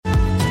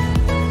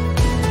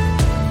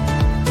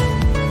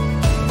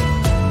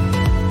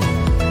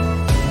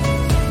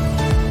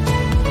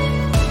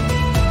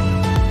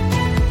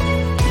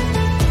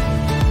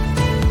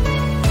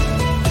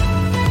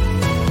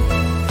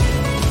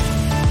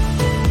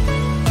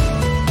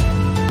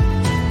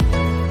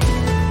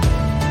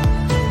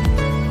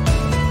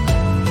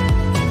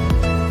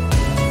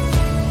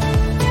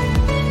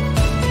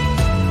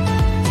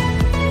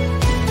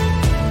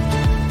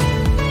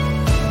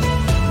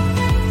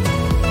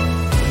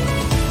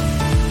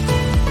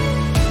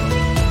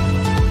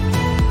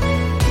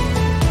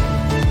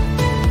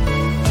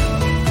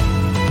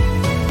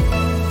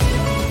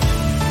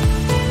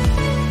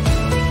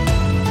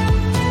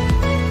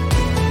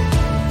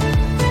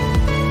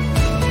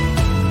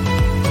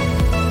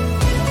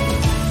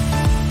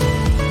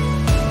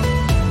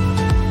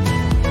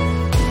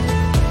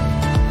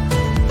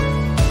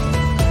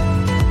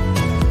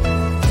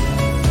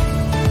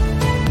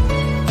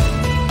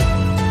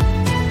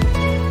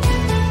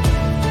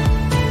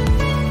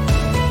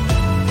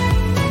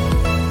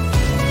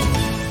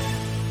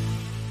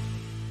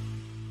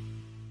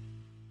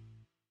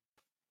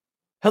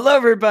Hello,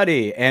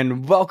 everybody,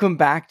 and welcome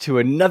back to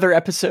another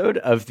episode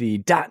of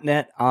the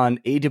 .NET on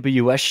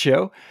AWS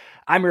Show.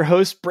 I'm your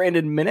host,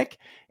 Brandon Minnick,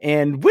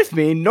 and with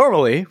me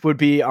normally would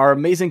be our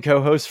amazing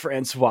co-host,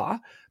 Francois,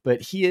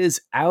 but he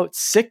is out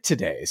sick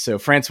today. So,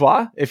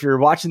 Francois, if you're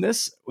watching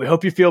this, we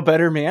hope you feel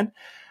better, man.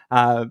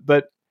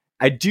 But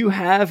I do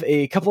have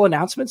a couple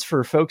announcements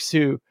for folks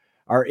who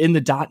are in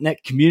the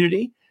 .NET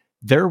community.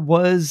 There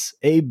was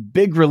a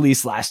big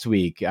release last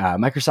week.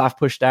 Microsoft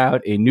pushed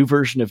out a new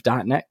version of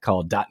 .NET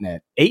called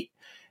 .NET 8,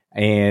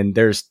 and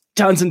there's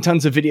tons and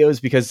tons of videos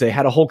because they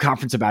had a whole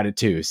conference about it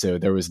too. So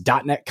there was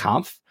 .NET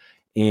Conf,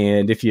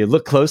 and if you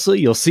look closely,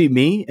 you'll see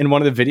me in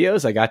one of the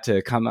videos. I got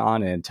to come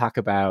on and talk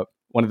about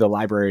one of the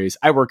libraries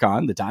I work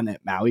on, the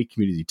 .NET MAUI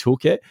Community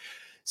Toolkit.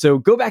 So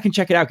go back and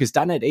check it out because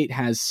 .NET 8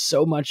 has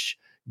so much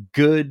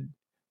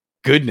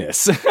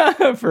goodness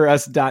for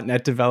us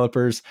 .NET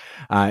developers.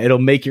 It'll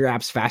make your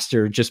apps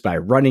faster just by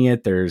running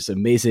it. There's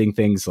amazing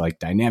things like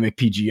dynamic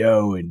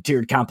PGO and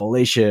tiered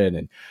compilation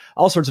and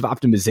all sorts of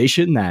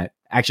optimization that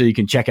actually you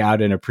can check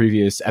out in a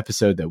previous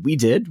episode that we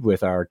did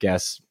with our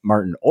guest,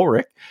 Martin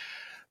Ulrich.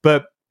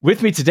 But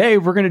with me today,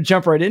 we're going to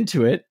jump right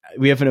into it.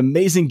 We have an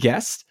amazing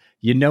guest.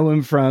 You know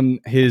him from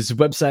his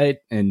website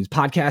and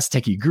podcast,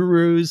 Techie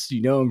Gurus.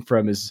 You know him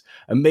from his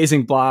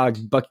amazing blog,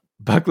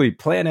 Buckley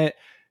Planet.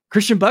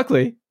 Christian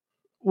Buckley,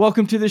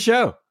 welcome to the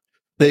show.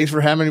 Thanks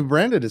for having me,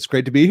 Brandon. It's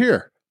great to be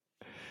here.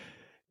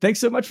 Thanks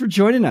so much for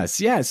joining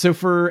us. Yeah. So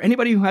for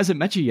anybody who hasn't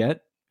met you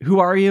yet, who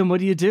are you and what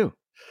do you do?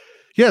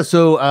 Yeah.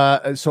 So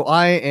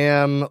I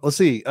am,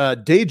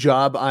 day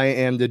job. I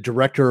am the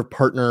director of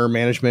partner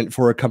management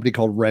for a company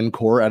called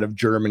Rencore out of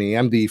Germany.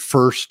 I'm the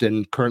first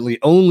and currently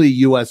only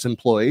US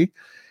employee.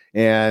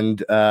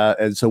 And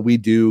so we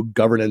do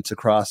governance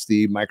across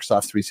the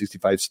Microsoft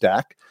 365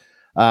 stack.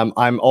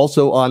 I'm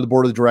also on the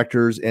board of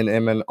directors and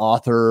am an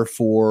author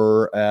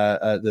for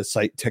the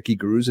site Techie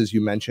Gurus, as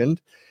you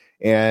mentioned.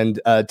 And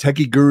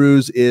Techie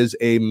Gurus is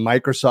a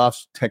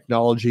Microsoft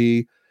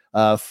technology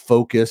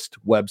focused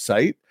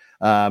website.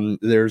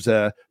 There's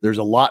a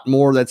lot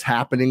more that's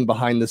happening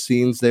behind the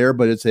scenes there,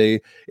 but it's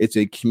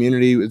a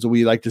community. As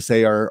we like to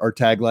say, our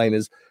tagline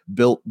is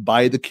built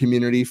by the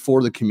community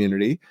for the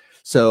community.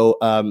 So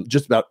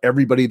just about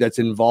everybody that's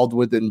involved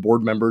with it and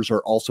board members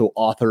are also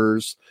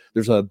authors.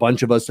 There's a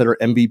bunch of us that are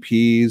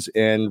MVPs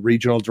and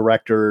regional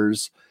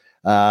directors.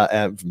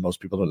 And most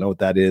people don't know what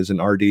that is in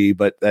RD,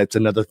 but that's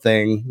another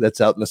thing that's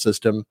out in the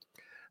system.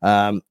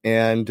 And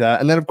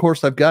then, of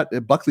course, I've got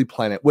Buckley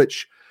Planet,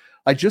 which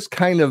I just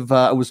kind of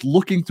I was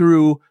looking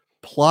through,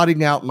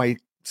 plotting out my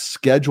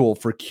schedule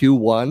for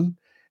Q1.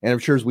 And I'm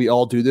sure as we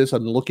all do this,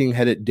 I'm looking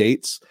ahead at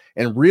dates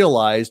and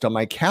realized on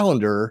my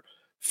calendar,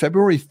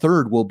 February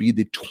 3rd will be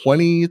the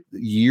 20th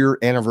year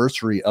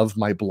anniversary of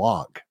my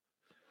blog.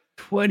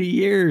 20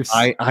 years.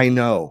 I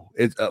know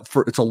it's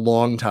a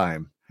long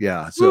time.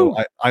 Yeah. So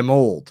I'm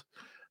old.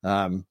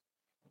 Yeah,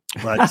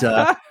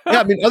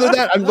 I mean, other than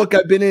that,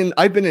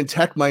 I've been in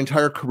tech my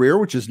entire career,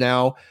 which is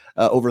now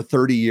over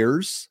 30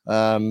 years.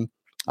 It's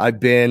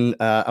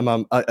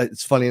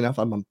funny enough,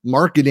 I'm a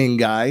marketing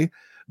guy,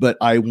 but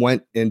I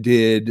went and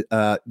did,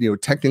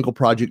 technical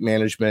project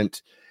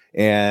management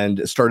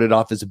and started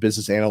off as a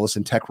business analyst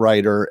and tech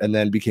writer, and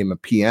then became a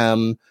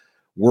PM,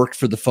 worked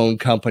for the phone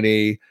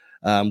company,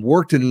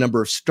 worked in a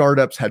number of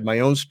startups, had my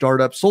own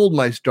startup, sold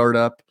my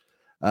startup.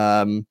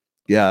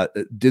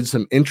 Did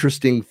some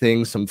interesting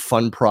things, some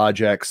fun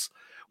projects,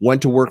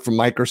 went to work for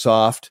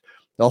Microsoft.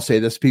 I'll say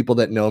this, people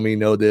that know me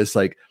know this,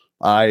 like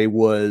I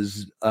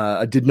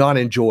did not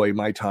enjoy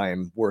my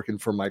time working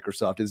for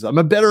Microsoft. I'm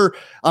a better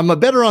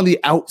on the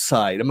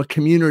outside. I'm a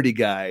community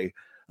guy.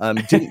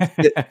 Didn't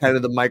fit kind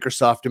of the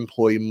Microsoft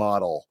employee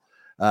model,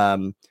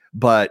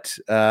 but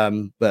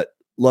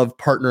love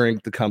partnering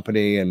with the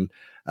company and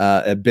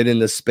have been in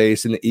this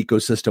space in the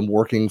ecosystem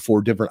working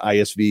for different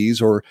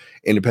ISVs or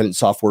independent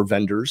software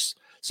vendors.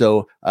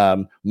 So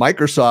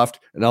Microsoft,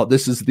 now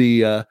this is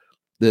the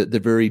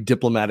very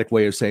diplomatic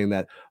way of saying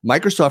that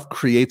Microsoft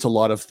creates a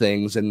lot of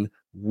things, and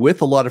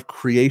with a lot of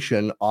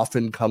creation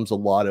often comes a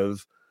lot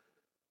of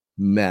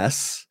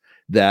mess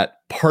that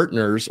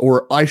partners,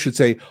 or I should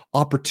say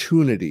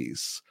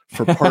opportunities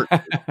for partners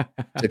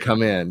to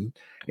come in.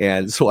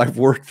 And so I've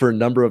worked for a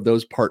number of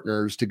those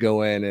partners to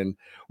go in and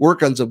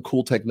work on some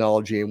cool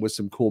technology and with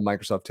some cool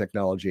Microsoft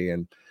technology.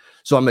 And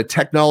so I'm a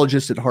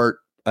technologist at heart.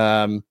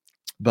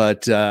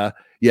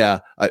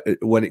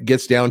 When it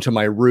gets down to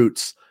my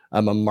roots,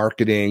 I'm a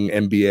marketing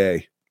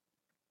MBA.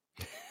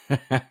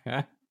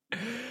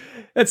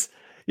 That's,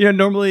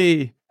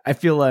 normally I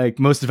feel like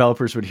most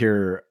developers would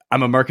hear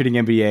I'm a marketing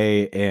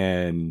MBA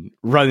and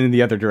run in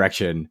the other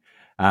direction.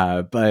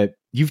 But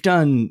you've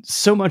done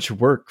so much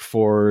work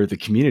for the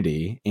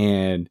community,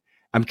 and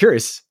I'm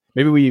curious,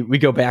 maybe we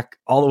go back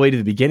all the way to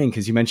the beginning,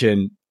 because you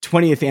mentioned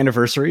 20th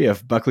anniversary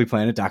of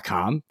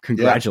buckleyplanet.com.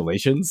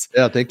 Congratulations.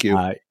 Yeah, thank you.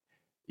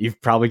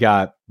 You've probably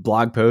got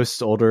blog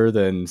posts older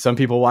than some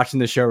people watching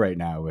the show right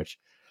now, which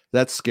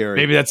that's scary.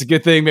 Maybe that's a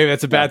good thing. Maybe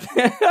that's a bad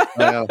thing.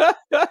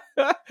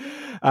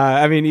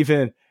 I mean,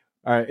 even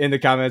in the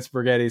comments,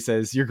 Brigetti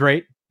says, "You're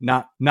great.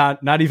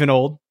 Not even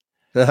old.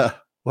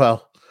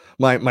 Well,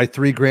 my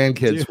three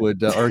grandkids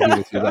would argue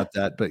with you about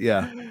that, but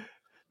yeah.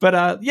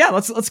 But yeah,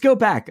 let's go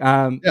back.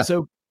 Yeah.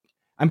 So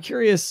I'm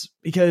curious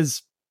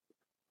because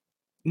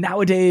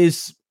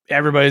nowadays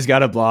everybody's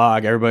got a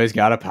blog, everybody's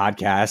got a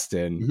podcast,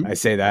 and I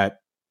say that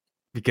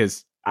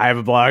because I have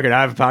a blog and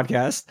I have a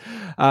podcast.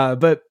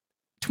 But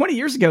 20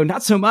 years ago,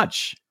 not so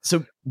much.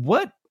 So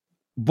what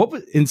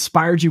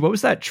inspired you? What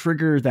was that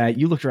trigger that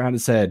you looked around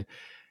and said,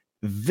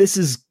 this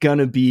is going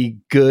to be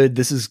good.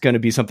 This is going to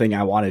be something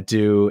I want to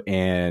do.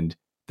 And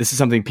this is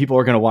something people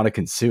are going to want to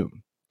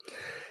consume.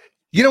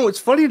 You know, what's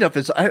funny enough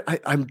is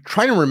I'm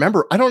trying to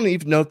remember. I don't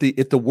even know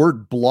if the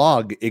word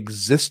blog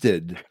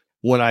existed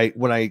when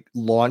I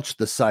launched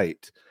the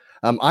site.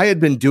 I had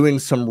been doing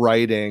some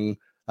writing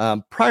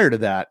prior to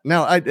that.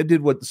 Now I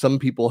did what some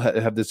people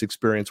have this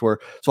experience where,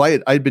 so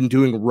I'd been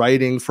doing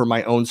writing for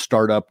my own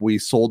startup. We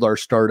sold our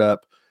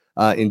startup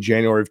in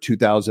January of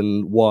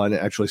 2001,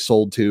 actually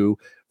sold to,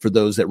 for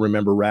those that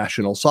remember,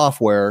 Rational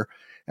Software.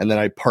 And then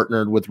I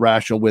partnered with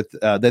Rational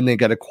then they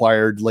got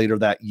acquired later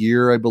that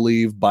year, I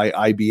believe, by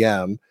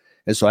IBM.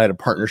 And so I had a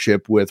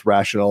partnership with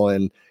Rational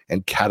and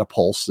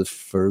Catapulse,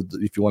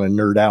 if you want to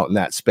nerd out in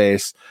that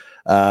space.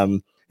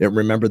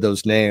 Remember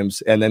those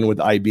names. And then with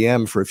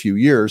IBM for a few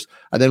years,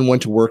 I then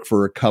went to work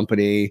for a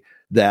company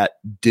that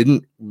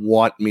didn't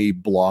want me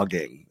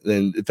blogging.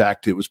 And in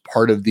fact, it was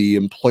part of the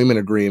employment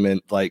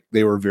agreement. Like,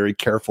 they were very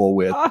careful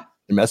with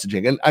the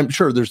messaging. And I'm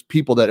sure there's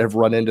people that have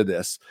run into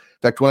this.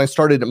 In fact, when I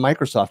started at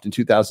Microsoft in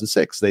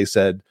 2006, they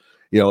said,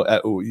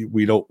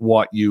 we don't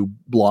want you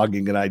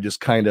blogging. And I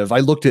just I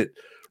looked at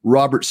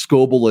Robert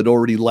Scoble had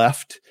already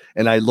left,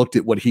 and I looked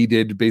at what he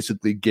did,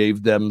 basically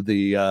gave them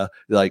the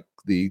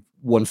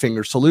one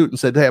finger salute and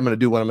said, hey, I'm going to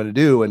do what I'm going to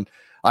do. And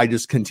I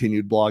just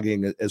continued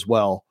blogging as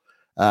well.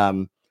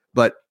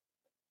 But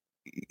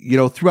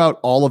throughout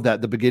all of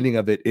that, the beginning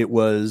of it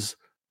was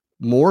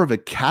more of a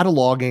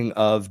cataloging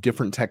of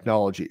different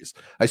technologies.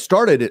 I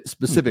started it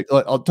specific.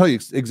 I'll tell you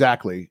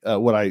exactly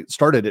what I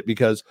started it,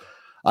 because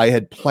I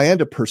had planned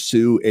to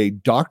pursue a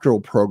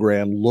doctoral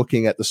program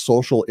looking at the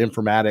social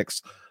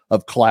informatics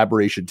of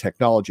collaboration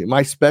technology.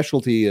 My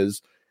specialty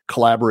is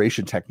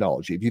collaboration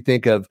technology. If you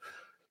think of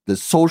the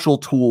social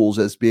tools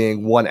as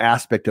being one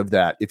aspect of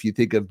that, if you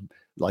think of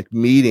like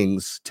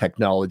meetings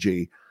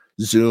technology,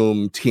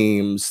 Zoom,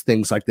 Teams,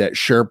 things like that,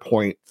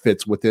 SharePoint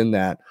fits within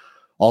that,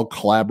 all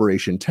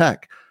collaboration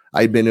tech.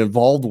 I've been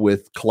involved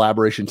with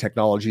collaboration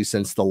technology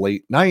since the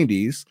late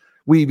 90s.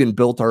 We even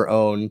built our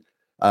own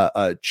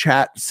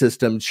chat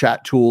system,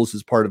 chat tools,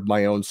 as part of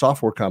my own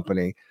software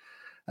company.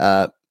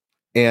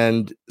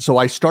 And so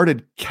I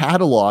started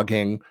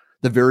cataloging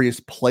the various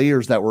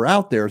players that were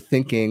out there,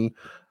 thinking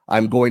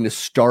I'm going to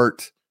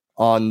start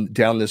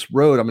down this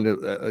road. I'm going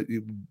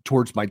to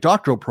towards my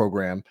doctoral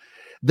program.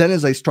 Then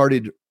as I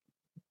started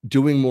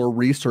doing more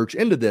research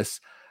into this,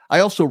 I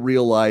also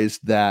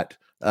realized that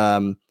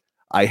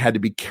I had to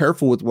be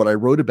careful with what I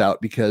wrote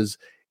about, because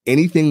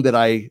anything that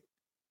I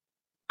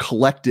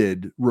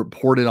collected,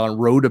 reported on,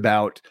 wrote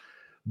about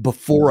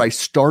before I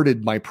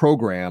started my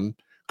program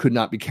could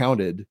not be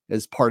counted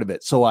as part of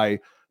it. So I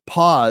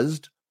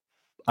paused.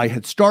 I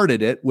had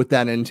started it with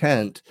that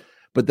intent,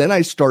 but then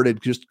I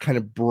started just kind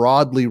of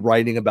broadly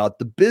writing about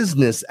the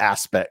business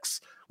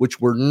aspects,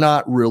 which were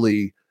not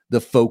really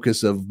the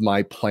focus of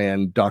my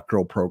planned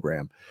doctoral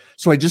program.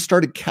 So I just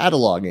started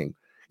cataloging,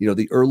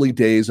 the early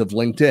days of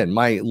LinkedIn.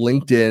 My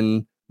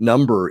LinkedIn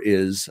number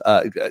is,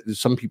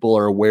 some people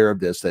are aware of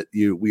this, that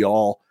we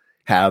all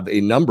have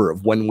a number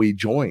of when we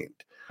joined.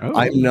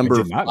 I'm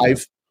number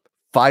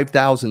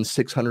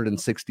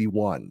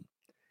 5,661.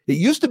 It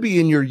used to be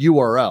in your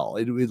URL.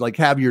 It would like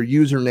have your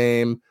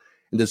username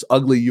and this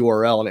ugly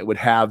URL, and it would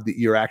have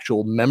your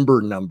actual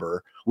member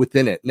number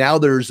within it. Now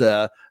there's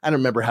I don't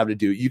remember how to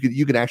do it.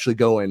 You can actually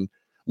go and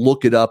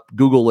look it up,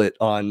 Google it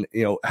on,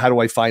 how do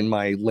I find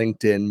my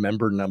LinkedIn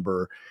member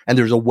number? And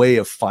there's a way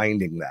of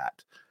finding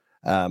that.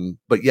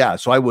 But yeah,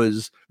 so I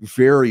was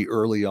very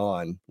early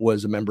on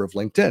was a member of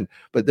LinkedIn,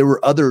 but there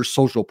were other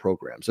social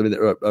programs. I mean,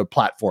 there are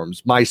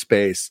platforms,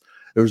 MySpace.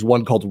 There was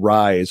one called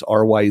Rise,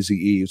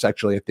 RYZE. It's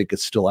actually, I think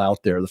it's still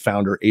out there. The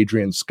founder,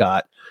 Adrian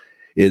Scott,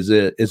 is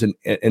an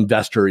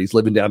investor. He's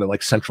living down in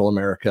like Central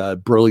America,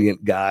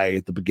 brilliant guy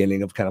at the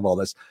beginning of kind of all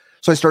this.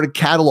 So I started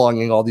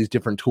cataloging all these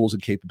different tools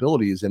and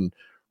capabilities and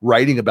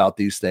writing about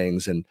these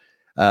things. And,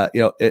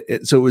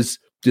 so it was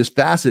just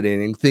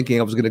fascinating, thinking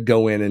I was going to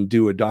go in and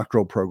do a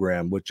doctoral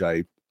program, which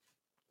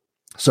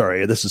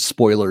sorry, this is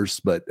spoilers,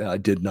 but I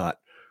did not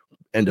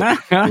end up.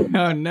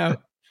 Oh, no.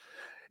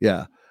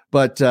 Yeah.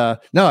 But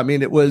no, I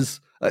mean, it was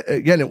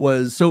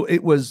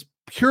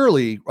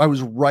purely, I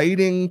was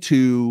writing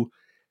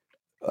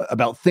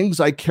about things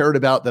I cared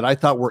about that I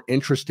thought were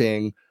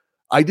interesting.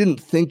 I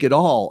didn't think at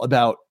all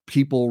about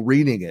people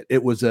reading it.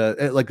 It was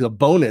like a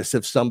bonus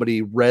if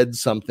somebody read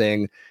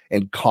something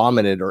and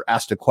commented or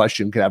asked a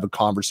question, could have a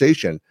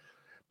conversation.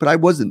 But I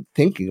wasn't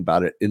thinking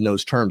about it in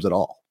those terms at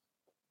all.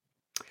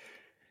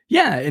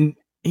 Yeah, and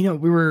we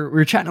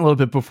were chatting a little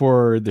bit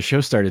before the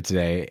show started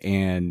today,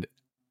 and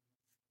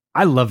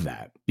I love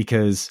that.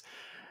 because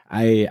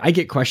I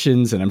get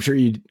questions, and I'm sure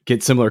you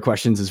get similar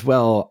questions as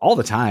well all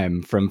the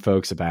time from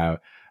folks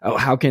about, oh,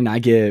 how can I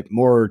get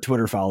more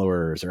Twitter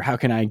followers, or how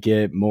can I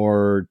get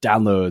more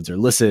downloads or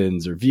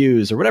listens or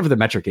views or whatever the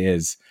metric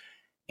is.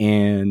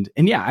 And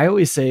yeah, I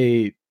always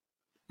say,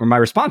 or my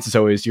response is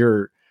always,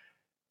 you're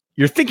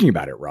thinking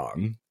about it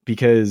wrong,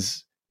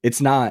 because it's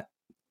not,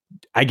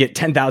 I get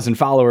 10,000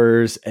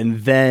 followers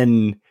and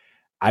then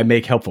I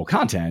make helpful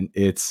content.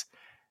 It's,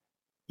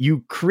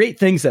 you create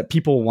things that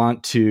people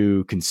want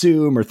to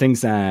consume, or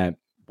things that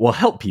will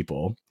help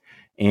people.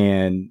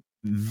 And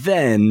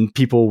then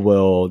people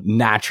will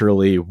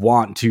naturally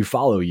want to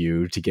follow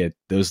you to get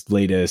those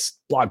latest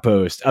blog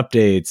posts,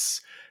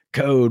 updates,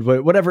 code,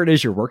 whatever it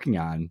is you're working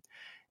on.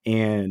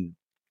 And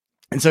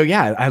so,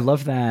 yeah, I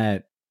love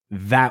that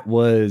that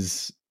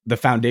was the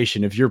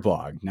foundation of your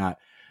blog. Not,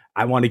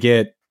 I want to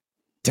get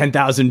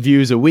 10,000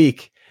 views a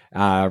week,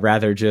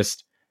 rather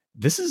just,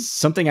 this is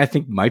something I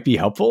think might be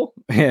helpful.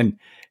 And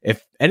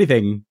if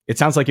anything, it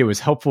sounds like it was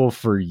helpful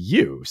for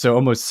you. So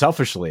almost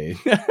selfishly,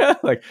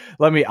 like,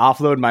 let me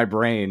offload my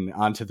brain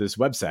onto this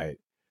website.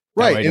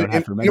 Right.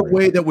 In a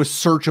way that was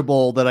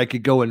searchable, that I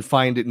could go and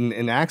find it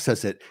and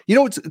access it. You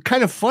know, it's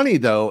kind of funny,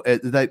 though,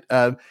 that,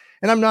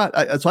 and I'm not,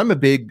 so I'm a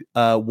big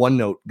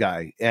OneNote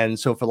guy. And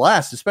so for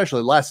especially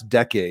the last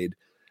decade,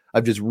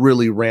 I've just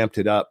really ramped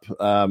it up.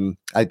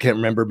 I can't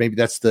remember, maybe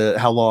that's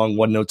how long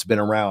OneNote's been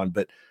around,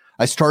 but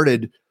I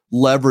started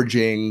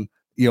leveraging,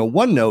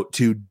 OneNote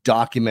to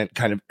document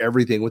kind of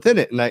everything within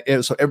it.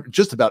 And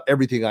just about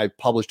everything I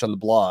published on the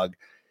blog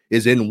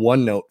is in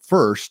OneNote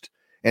first.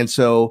 And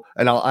so,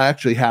 I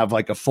actually have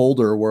like a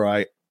folder where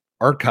I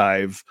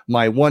archive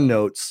my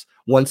OneNotes.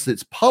 Once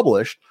it's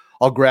published,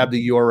 I'll grab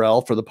the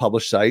URL for the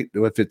published site,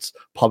 if it's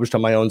published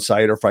on my own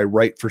site, or if I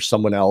write for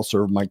someone else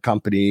or my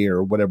company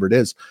or whatever it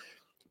is,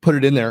 put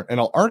it in there, and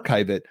I'll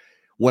archive it.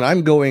 When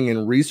I'm going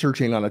and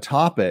researching on a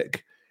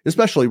topic,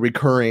 especially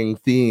recurring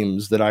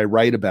themes that I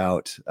write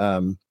about,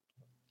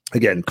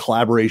 again,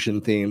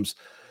 collaboration themes,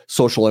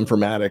 social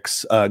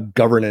informatics,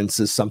 governance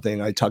is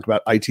something I talk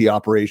about, IT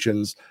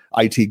operations,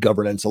 IT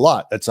governance a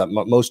lot. That's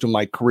most of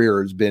my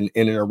career has been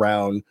in and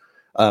around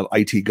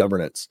IT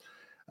governance.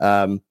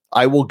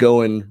 I will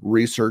go and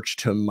research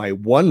to my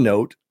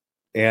OneNote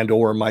and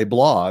or my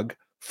blog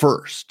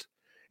first,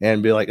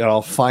 and be like, and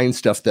I'll find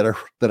stuff that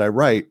I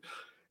write,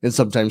 and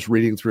sometimes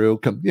reading through,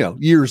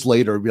 years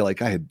later, be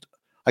like, I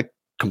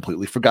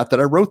completely forgot that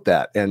I wrote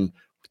that. And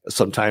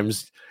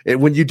sometimes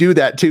when you do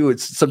that too,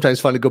 it's sometimes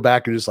fun to go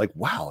back and just like,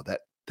 wow,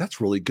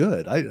 that's really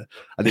good. I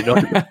didn't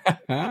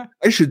know.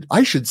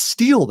 I should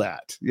steal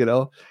that,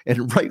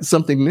 and write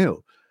something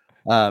new.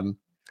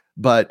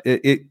 But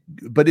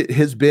it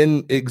has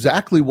been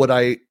exactly what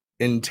I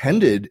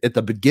intended at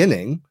the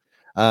beginning.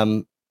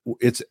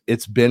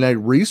 It's been a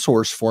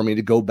resource for me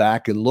to go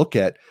back and look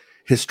at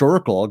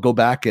historical. I'll go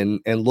back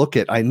and look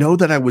at, I know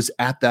that I was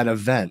at that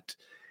event,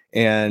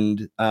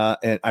 and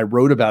I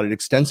wrote about it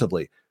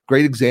extensively.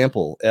 Great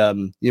example.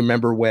 You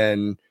remember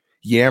when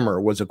Yammer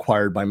was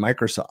acquired by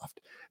Microsoft?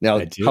 Now,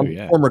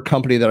 former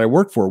company that I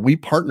worked for, we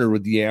partnered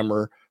with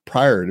Yammer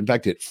prior. In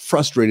fact, it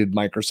frustrated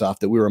Microsoft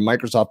that we were a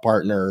Microsoft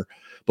partner,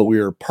 but we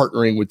were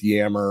partnering with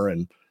Yammer,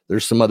 and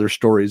there's some other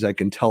stories I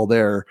can tell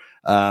there.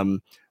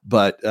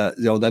 But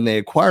then they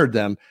acquired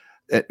them.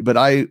 But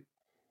I,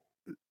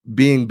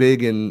 being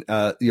big in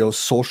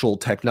social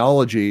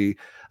technology,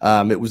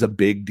 it was a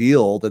big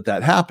deal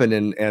that happened,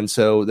 and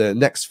so the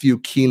next few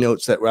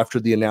keynotes that were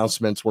after the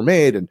announcements were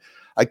made, and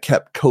I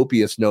kept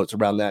copious notes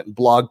around that and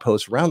blog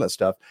posts around that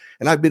stuff.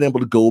 And I've been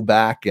able to go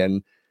back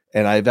and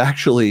I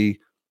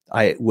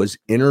was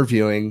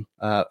interviewing,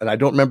 and I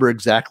don't remember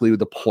exactly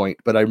the point,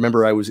 but I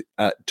remember I was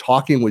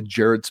talking with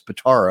Jared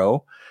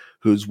Spataro,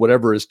 who's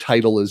whatever his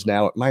title is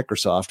now at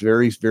Microsoft,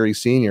 very, very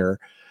senior.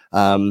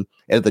 At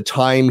the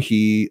time,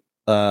 he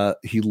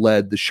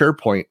led the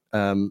SharePoint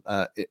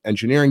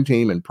engineering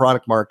team and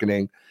product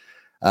marketing.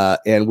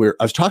 And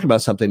I was talking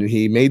about something, and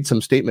he made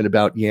some statement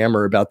about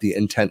Yammer, about the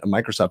intent of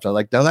Microsoft. I was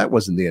like, no, that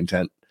wasn't the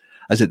intent.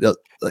 I said,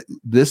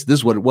 this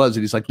is what it was.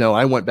 And he's like, no,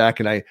 I went back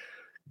and I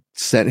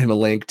sent him a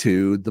link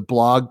to the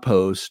blog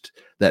post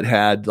that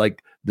had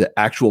like the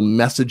actual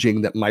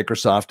messaging that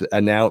Microsoft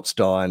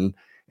announced on,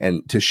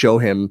 and to show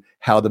him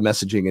how the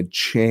messaging had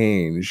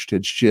changed,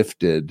 had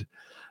shifted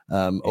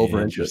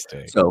over.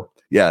 Interesting. So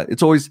yeah,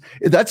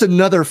 that's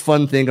another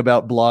fun thing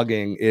about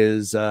blogging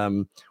is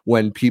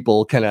when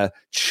people kind of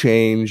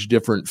change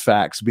different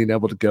facts, being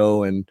able to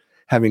go and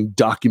having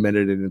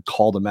documented it and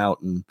call them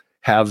out and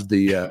have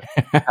the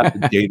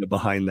data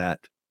behind that,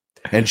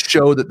 and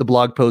show that the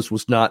blog post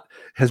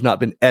has not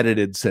been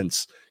edited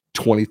since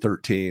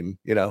 2013.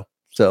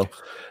 So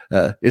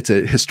it's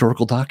a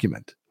historical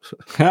document.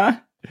 Oh,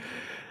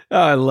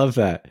 I love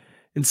that.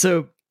 And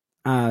so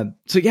yeah,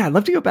 I'd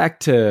love to go back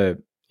to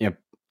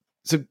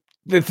so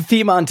the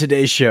theme on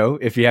today's show,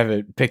 if you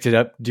haven't picked it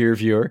up, dear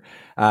viewer,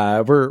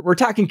 we're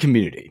talking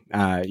community.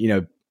 I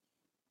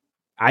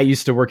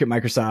used to work at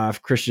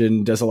Microsoft.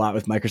 Christian does a lot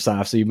with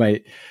Microsoft, so you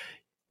might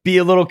be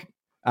a little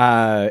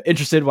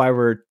interested why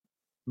we're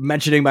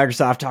mentioning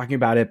Microsoft, talking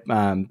about it,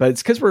 but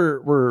it's because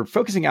we're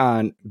focusing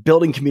on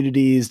building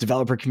communities,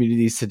 developer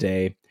communities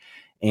today,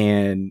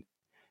 and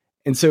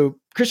so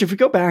Christian, if we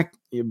go back,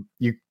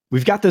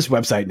 we've got this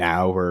website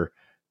now. Where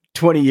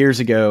 20 years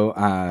ago,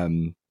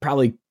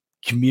 probably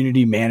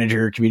community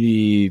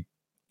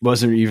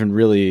wasn't even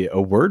really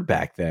a word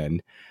back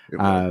then.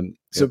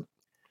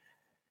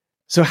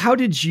 So how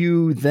did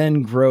you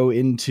then grow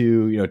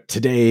into,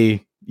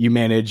 today you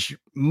manage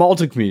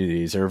multiple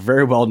communities, are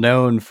very well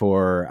known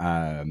for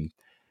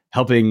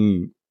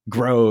helping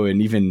grow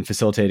and even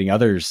facilitating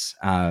others.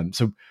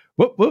 So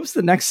what was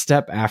the next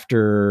step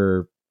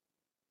after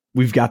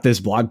we've got this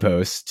blog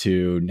post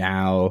to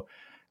now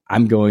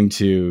I'm going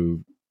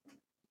to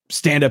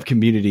stand up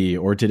community,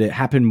 or did it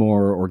happen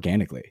more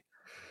organically?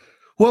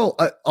 Well,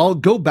 I'll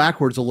go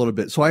backwards a little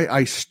bit. So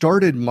I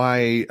started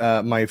my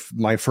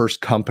my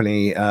first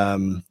company,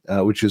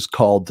 which is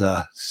called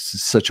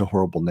such a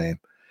horrible name.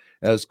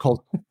 It was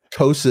called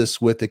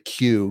TOSIS with a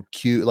Q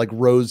like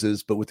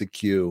roses, but with a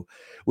Q,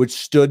 which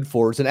stood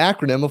for, it's an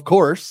acronym, of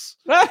course,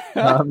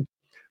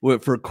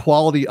 for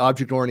Quality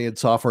Object-Oriented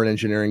Software and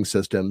Engineering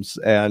Systems.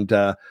 And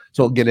so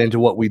I'll get into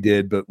what we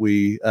did, but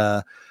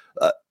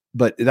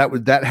but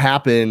that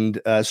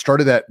happened.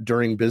 Started that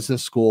during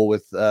business school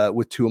with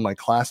two of my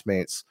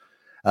classmates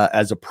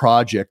as a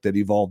project that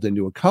evolved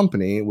into a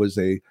company.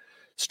 It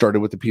started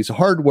with a piece of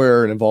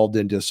hardware and evolved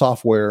into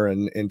software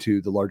and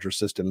into the larger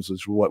systems,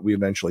 which is what we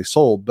eventually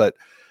sold. But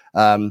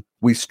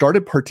we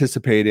started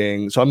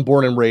participating. So I'm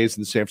born and raised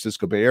in the San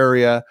Francisco Bay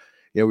Area.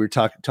 We were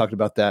talking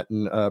about that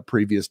in a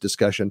previous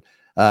discussion.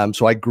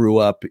 So I grew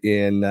up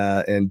in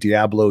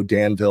Diablo,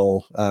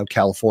 Danville,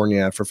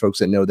 California. For folks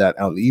that know that,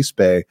 out in the East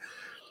Bay.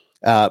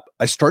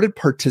 I started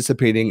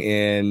participating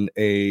in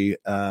a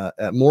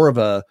more of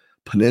a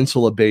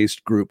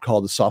peninsula-based group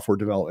called the Software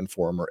Development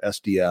Forum, or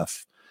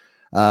SDF.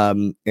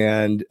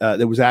 And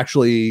it was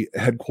actually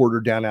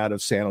headquartered down out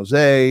of San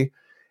Jose,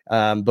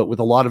 but with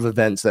a lot of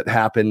events that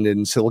happened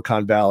in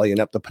Silicon Valley and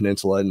up the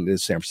peninsula and in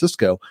San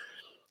Francisco,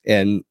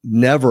 and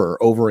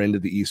never over into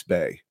the East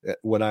Bay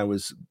when I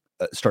was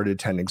started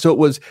attending. So it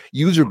was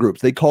user groups.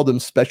 They called them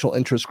special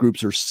interest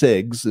groups, or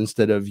SIGs,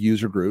 instead of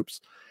user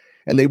groups.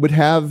 And they would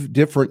have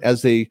different,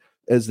 as the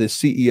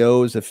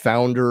CEO, as a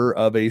founder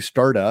of a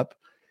startup,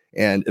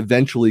 and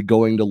eventually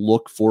going to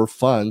look for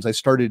funds, I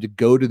started to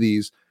go to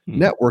these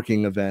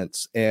networking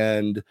events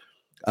and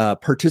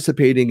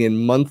participating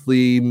in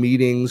monthly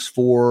meetings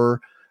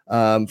for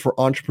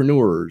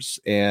entrepreneurs,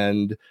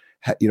 and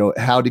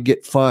how to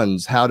get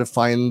funds, how to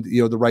find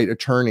the right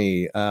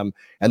attorney, and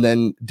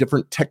then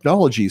different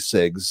technology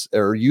SIGs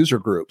or user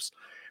groups.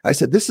 I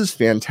said, this is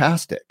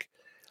fantastic.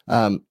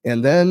 And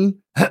then,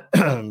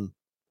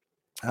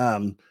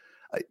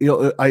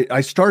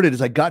 I started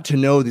as I got to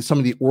know some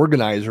of the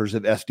organizers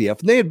of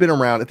SDF, and they had been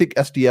around. I think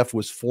SDF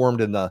was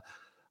formed in the,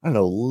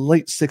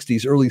 late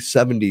 60s, early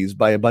 70s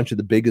by a bunch of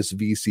the biggest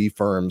VC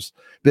firms,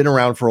 been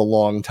around for a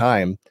long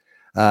time.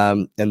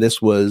 And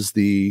this was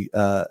in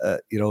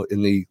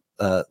the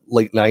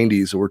late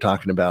 90s that we're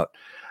talking about.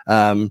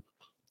 Said,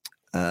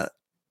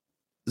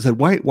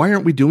 why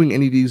aren't we doing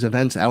any of these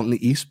events out in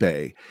the East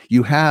Bay?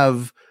 You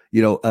have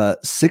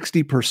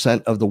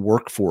 60% of the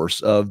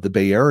workforce of the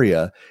Bay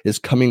Area is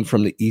coming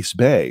from the East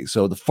Bay.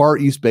 So the far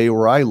East Bay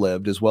where I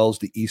lived, as well as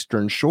the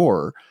Eastern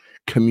Shore,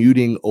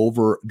 driving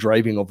over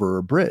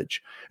a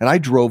bridge. And I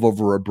drove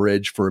over a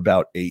bridge for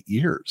about 8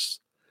 years.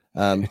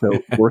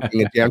 So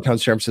working in downtown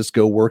San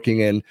Francisco, working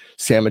in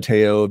San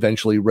Mateo,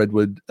 eventually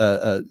Redwood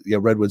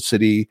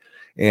City,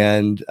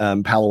 and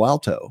Palo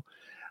Alto,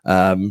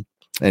 and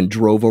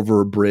drove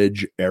over a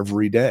bridge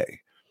every day.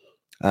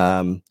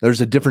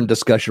 There's a different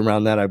discussion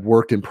around that. I've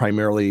worked in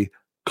primarily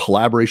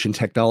collaboration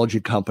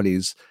technology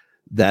companies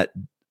that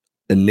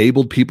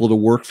enabled people to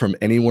work from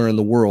anywhere in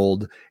the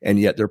world, and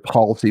yet their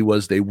policy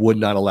was they would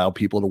not allow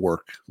people to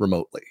work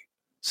remotely.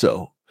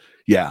 So,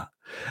 yeah.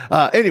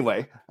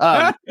 Anyway,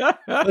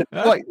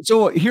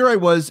 so here I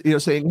was,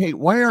 saying, hey,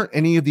 why aren't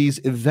any of these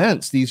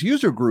events, these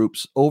user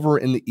groups, over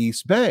in the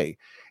East Bay?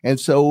 And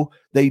so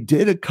they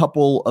did a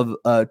couple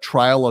of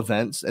trial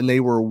events, and they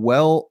were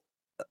well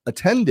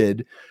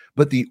attended.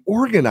 But the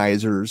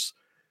organizers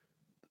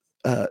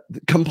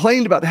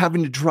complained about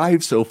having to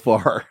drive so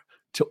far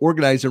to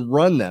organize and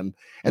run them,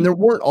 and there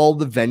weren't all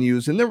the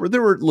venues, and there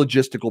were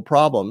logistical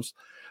problems,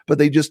 but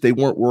they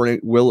weren't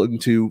willing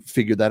to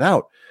figure that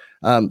out.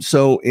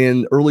 So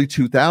in early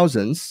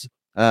 2000s,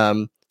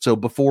 so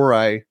before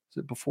I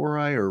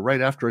or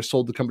right after I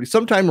sold the company,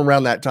 sometime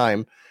around that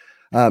time,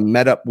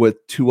 met up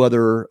with two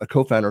other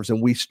co-founders,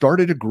 and we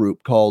started a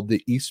group called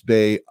the East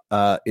Bay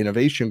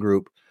Innovation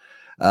Group,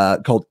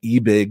 called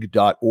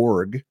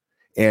ebig.org.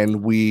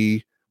 And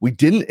we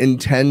didn't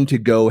intend to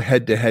go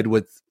head to head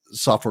with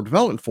Software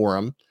Development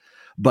Forum,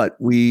 but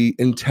we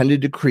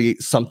intended to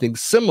create something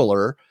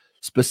similar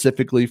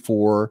specifically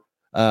for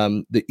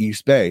the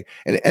East Bay.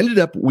 And it ended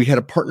up, we had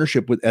a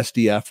partnership with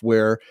SDF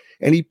where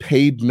any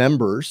paid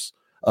members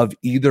of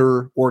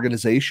either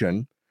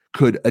organization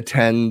could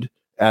attend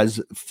as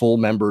full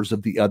members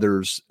of the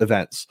others'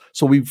 events.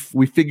 So we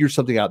figured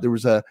something out. There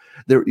was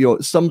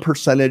some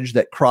percentage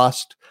that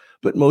crossed,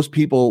 but most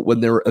people,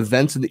 when there were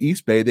events in the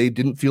East Bay, they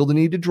didn't feel the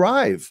need to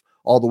drive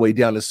all the way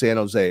down to San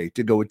Jose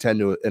to go attend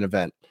to an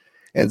event.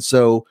 And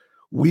so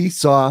we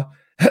saw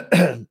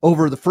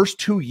over the first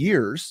 2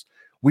 years,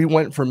 we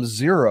went from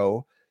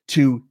 0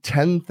 to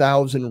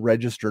 10,000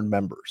 registered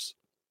members.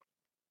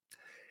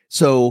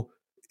 So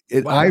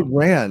Wow.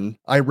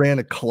 I ran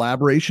a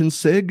collaboration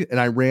SIG, and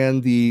I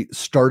ran the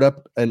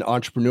startup and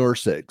entrepreneur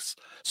SIGs.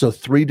 So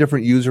 3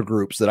 different user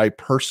groups that I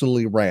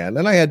personally ran.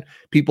 And I had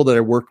people that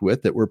I worked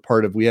with that were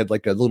part of, we had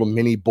like a little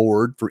mini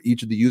board for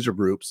each of the user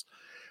groups,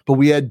 but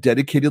we had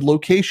dedicated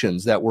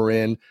locations that were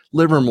in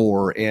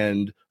Livermore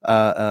and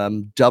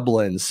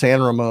Dublin,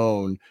 San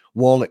Ramon,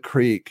 Walnut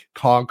Creek,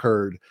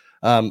 Concord,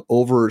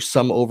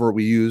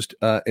 we used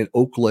in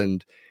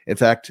Oakland. In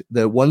fact,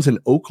 the ones in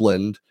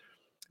Oakland,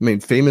 I mean,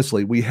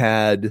 famously, we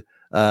had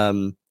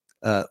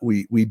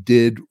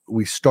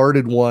we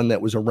started one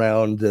that was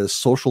around the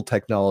social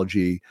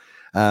technology.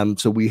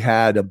 So we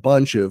had a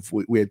bunch of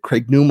we had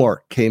Craig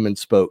Newmark came and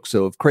spoke.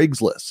 So of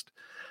Craigslist,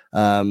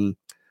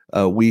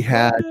 we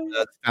had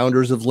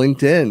founders of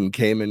LinkedIn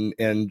came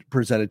and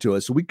presented to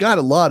us. So we got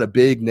a lot of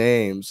big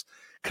names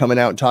coming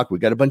out and talking. We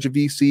got a bunch of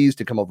VCs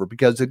to come over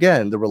because,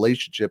 again, the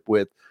relationship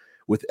with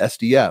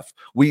SDF,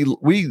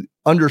 we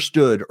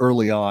understood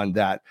early on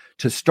that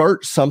to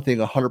start something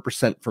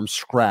 100% from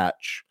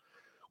scratch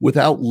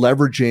without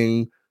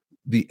leveraging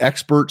the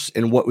experts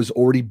in what was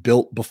already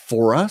built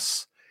before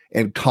us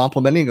and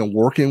complementing and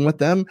working with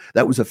them,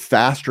 that was a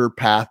faster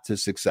path to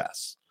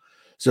success.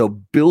 So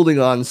building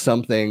on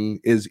something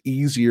is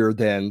easier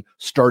than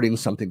starting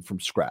something from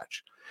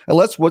scratch.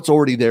 Unless what's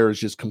already there is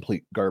just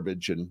complete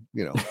garbage and,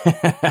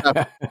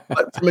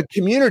 but from a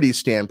community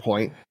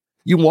standpoint,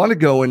 you want to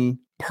go and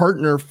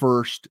partner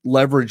first,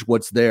 leverage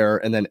what's there,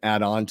 and then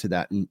add on to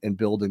that and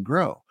build and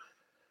grow.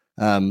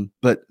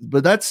 But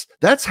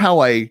that's how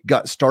I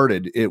got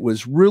started. It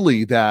was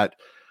really that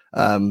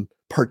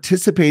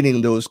participating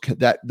in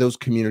those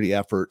community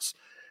efforts.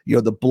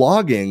 The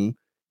blogging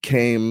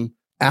came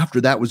after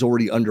that was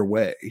already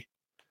underway.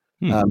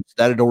 So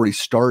that had already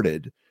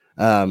started.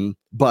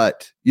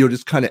 But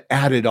just kind of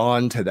added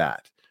on to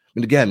that.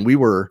 And again,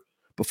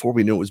 before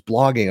we knew it was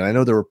blogging, I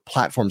know there were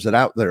platforms that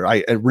out there.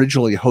 I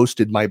originally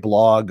hosted my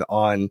blog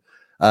on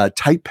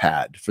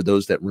TypePad, for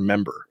those that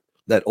remember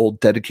that old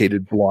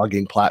dedicated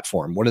blogging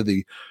platform, one of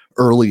the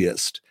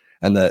earliest.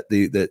 And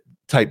the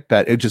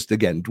TypePad, it just,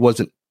 again,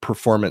 wasn't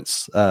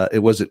performance. It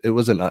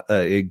wasn't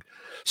a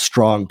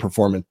strong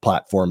performance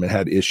platform. It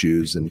had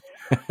issues,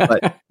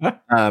 but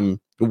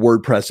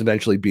WordPress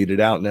eventually beat it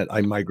out, and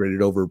I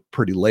migrated over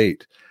pretty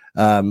late.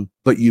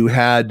 But you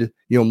had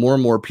more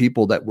and more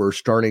people that were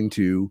starting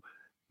to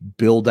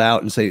build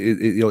out and say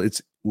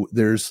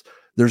there's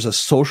a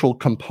social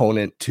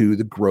component to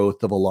the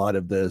growth of a lot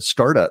of the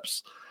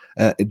startups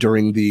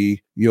during the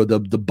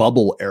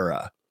bubble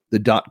era,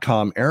 the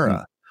 .com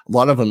era. A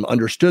lot of them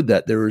understood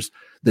that there's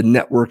the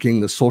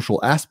networking, the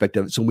social aspect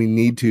of it. So we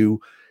need to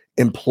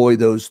employ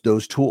those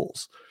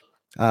tools.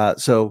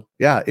 So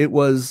yeah, it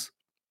was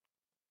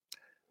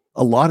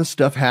a lot of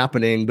stuff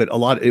happening, but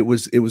it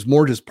was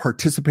more just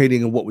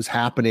participating in what was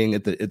happening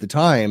at the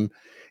time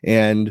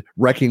and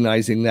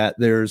recognizing that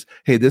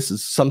this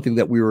is something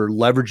that we were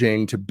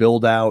leveraging to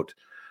build out.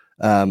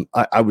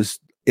 I was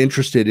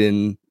interested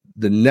in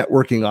the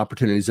networking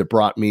opportunities that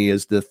brought me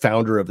as the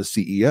founder of a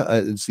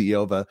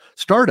CEO of a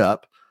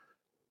startup.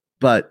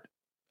 But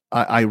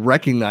I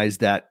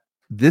recognized that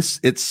this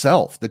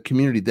itself, the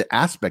community, the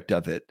aspect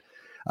of it,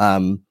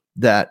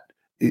 that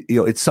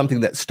it's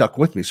something that stuck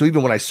with me. So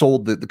even when I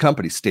sold the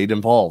company, stayed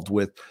involved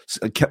with,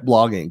 kept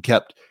blogging,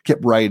 kept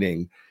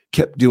writing,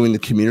 kept doing the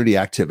community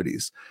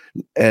activities,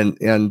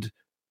 and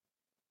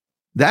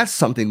that's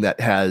something that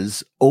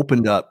has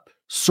opened up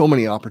so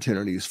many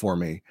opportunities for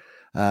me.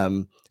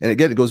 And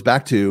again, it goes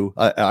back to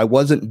I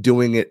wasn't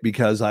doing it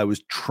because I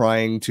was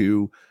trying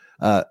to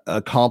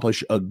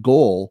accomplish a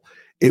goal.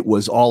 It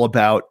was all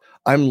about,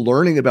 I'm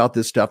learning about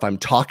this stuff. I'm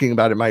talking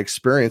about it. My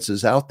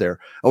experiences out there.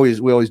 We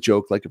always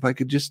joke, like, if I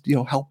could just,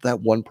 help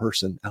that one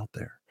person out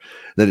there,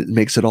 that it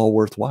makes it all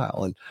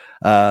worthwhile. And,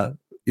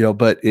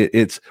 but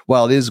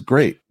while it is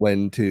great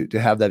when to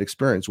have that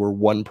experience where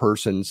one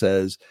person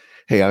says,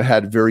 hey, I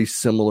had a very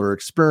similar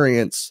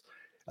experience.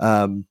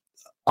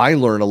 I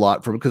learn a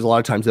lot from, because a lot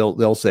of times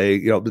they'll say,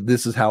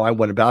 this is how I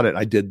went about it.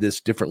 I did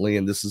this differently,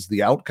 and this is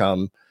the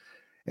outcome.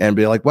 And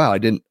be like, wow, I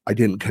didn't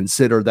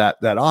consider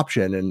that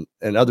option.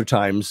 And other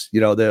times,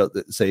 they'll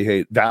say, hey,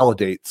 it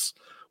validates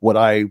what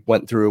I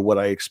went through, what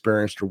I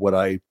experienced, or what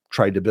I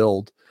tried to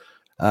build.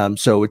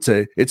 So it's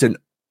an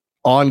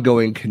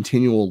ongoing,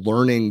 continual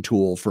learning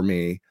tool for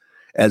me,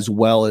 as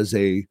well as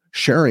a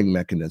sharing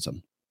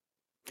mechanism.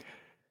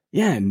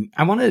 Yeah, and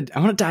I want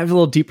to dive a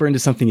little deeper into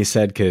something you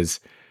said,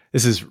 because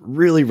this is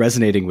really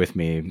resonating with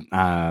me.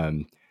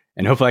 And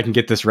hopefully I can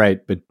get this right.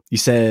 But you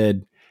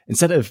said,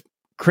 instead of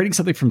creating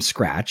something from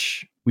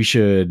scratch, we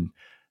should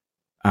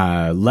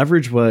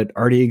leverage what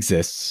already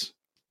exists,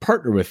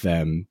 partner with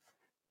them,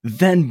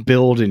 then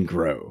build and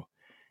grow.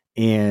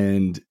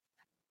 And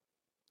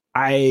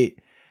I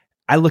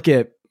look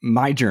at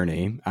my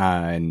journey,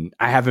 and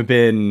I haven't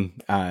been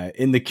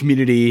in the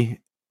community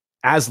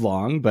as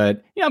long,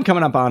 but I'm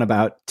coming up on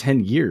about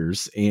 10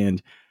 years,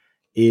 and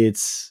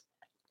it's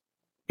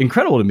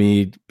incredible to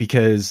me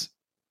because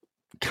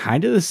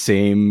kind of the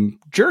same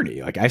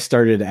journey. Like I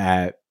started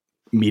at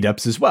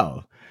meetups as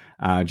well,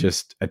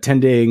 just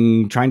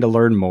attending, trying to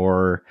learn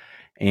more,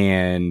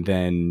 and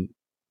then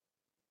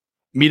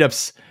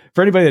meetups.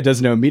 For anybody that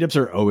doesn't know, meetups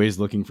are always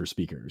looking for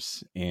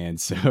speakers, and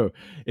so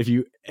if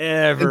you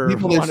ever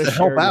people want to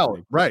help out,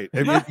 anything, right?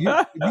 I mean, if you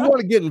want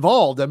to get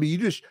involved, I mean, you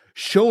just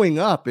showing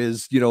up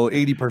is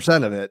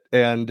 80% of it,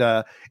 and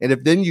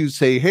if then you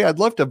say, "Hey, I'd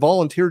love to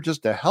volunteer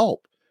just to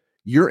help,"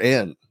 you're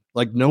in.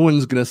 Like no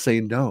one's gonna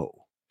say no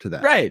to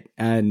that, right?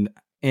 And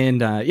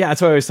yeah,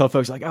 that's why I always tell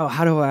folks like, "Oh,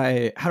 how do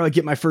I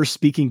get my first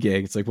speaking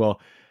gig?" It's like, well,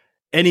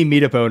 any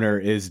meetup owner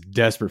is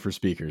desperate for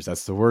speakers.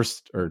 That's the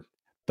worst or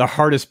the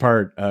hardest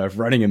part of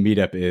running a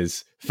meetup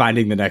is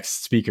finding the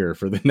next speaker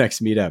for the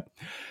next meetup.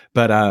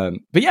 But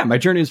yeah, my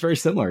journey is very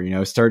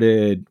similar.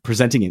 Started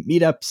presenting at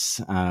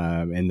meetups,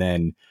 and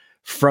then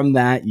from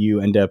that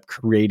you end up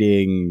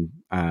creating.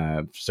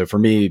 So for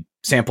me,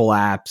 sample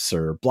apps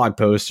or blog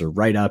posts or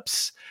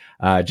write-ups,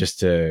 just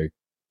to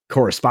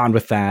correspond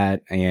with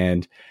that,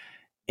 and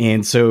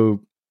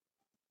so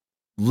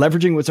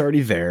leveraging what's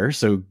already there.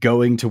 So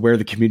going to where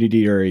the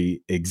community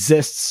already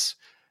exists,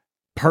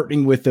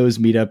 partnering with those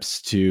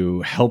meetups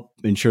to help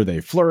ensure they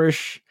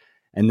flourish,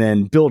 and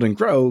then build and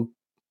grow,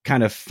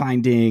 kind of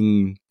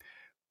finding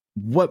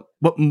what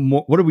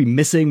are we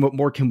missing? What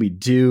more can we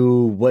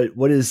do?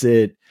 What does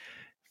it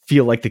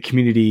feel like the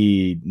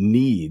community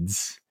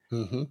needs?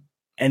 Mm-hmm.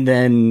 And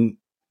then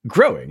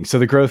growing. So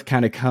the growth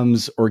kind of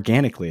comes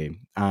organically.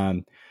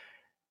 I'm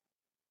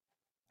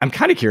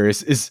kind of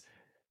curious,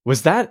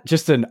 was that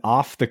just an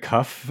off the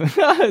cuff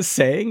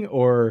saying,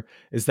 or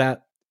is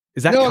that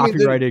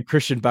copyrighted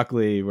Christian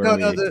Buckley?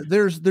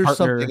 There's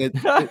something.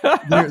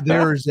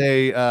 There's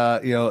a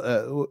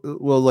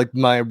well, like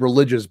my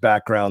religious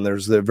background.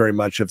 There's very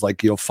much of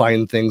like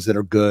find things that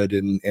are good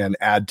and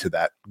add to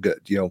that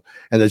good.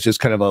 And it's just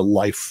kind of a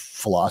life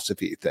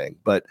philosophy thing.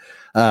 But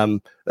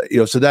so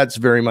that's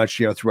very much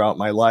throughout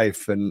my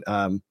life. And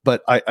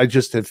but I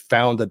just have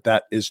found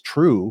that is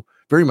true,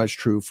 very much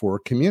true for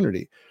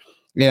community.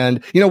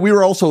 And we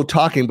were also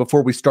talking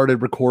before we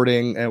started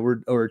recording, and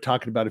we're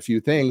talking about a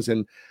few things.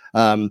 And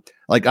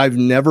like I've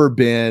never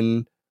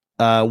been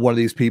one of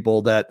these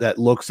people that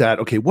looks at,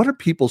 okay, what are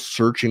people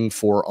searching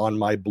for on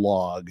my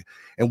blog,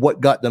 and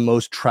what got the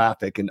most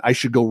traffic, and I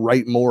should go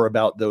write more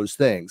about those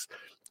things.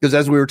 Because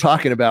as we were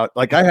talking about,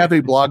 like I have a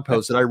blog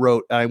post that I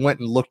wrote, and I went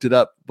and looked it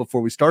up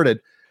before we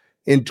started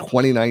in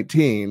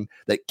 2019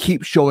 that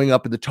keeps showing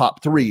up in the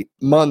top 3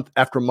 month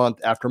after month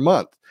after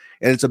month,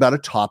 and it's about a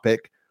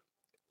topic,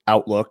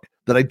 Outlook,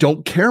 that I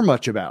don't care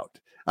much about.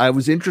 I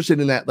was interested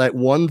in that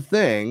one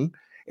thing,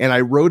 and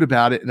I wrote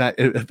about it. And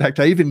in fact,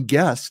 I even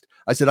guessed.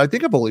 I said, I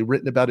think I've only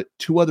written about it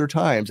 2 other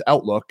times,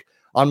 Outlook,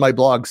 on my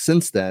blog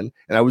since then.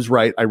 And I was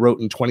right. I wrote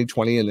in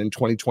 2020 and then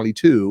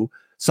 2022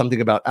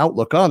 something about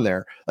Outlook on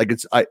there.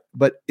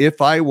 But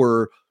if I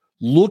were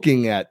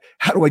looking at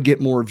how do I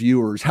get more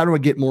viewers, how do I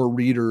get more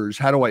readers,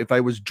 if I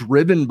was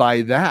driven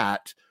by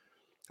that,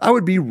 I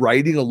would be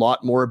writing a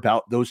lot more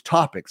about those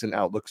topics, and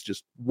Outlook's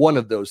just one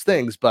of those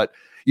things, but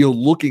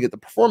looking at the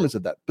performance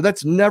of that. But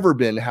that's never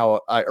been how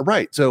I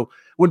write. So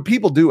when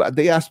people do,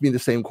 they ask me the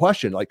same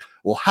question, like,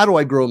 well, how do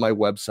I grow my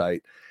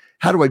website?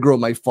 How do I grow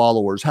my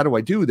followers? How do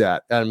I do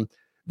that? And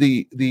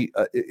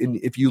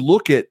if you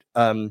look at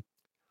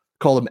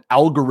call them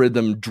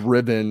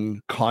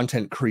algorithm-driven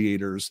content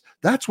creators,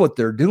 that's what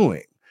they're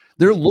doing.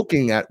 They're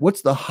looking at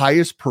what's the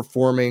highest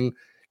performing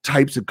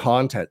types of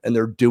content, and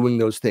they're doing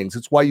those things.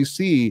 It's why you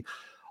see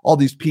all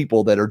these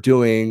people that are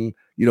doing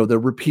the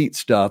repeat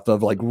stuff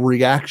of like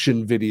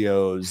reaction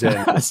videos and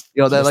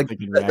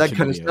that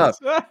kind of stuff.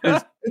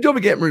 And don't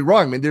get me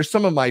wrong, I mean, there's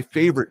some of my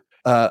favorite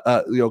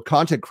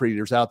content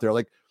creators out there.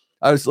 Like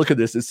I was looking at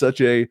this, it's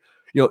such a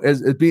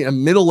as being a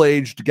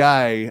middle-aged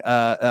guy,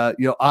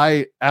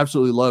 I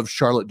absolutely love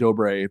Charlotte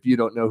Dobre. If you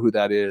don't know who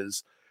that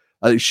is,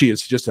 she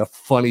is just a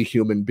funny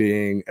human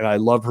being, and I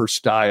love her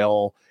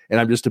style. And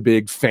I'm just a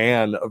big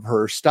fan of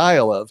her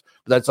style but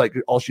that's like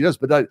all she does.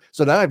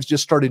 So now I've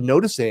just started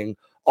noticing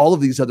all of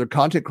these other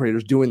content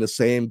creators doing the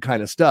same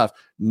kind of stuff.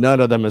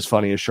 None of them as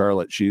funny as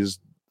Charlotte. She's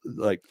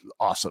like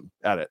awesome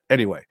at it.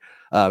 Anyway,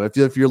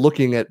 if you're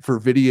looking for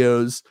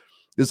videos,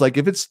 it's like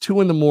if it's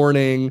 2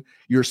 a.m,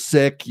 you're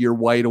sick, you're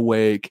wide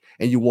awake,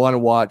 and you want to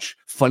watch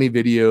funny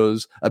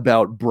videos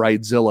about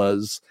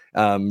bridezillas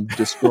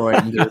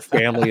destroying their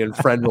family and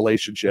friend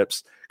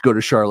relationships, go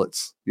to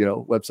Charlotte's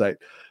website.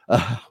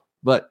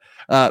 But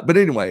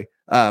anyway,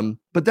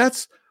 but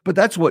that's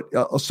what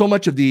so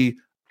much of the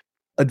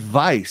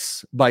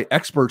advice by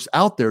experts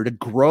out there to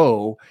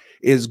grow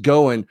is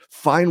go and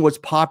find what's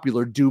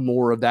popular, do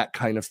more of that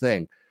kind of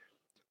thing.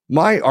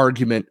 My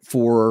argument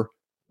for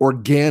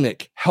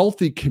organic,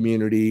 healthy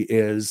community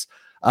is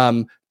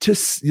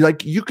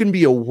Like you can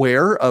be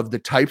aware of the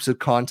types of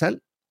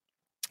content.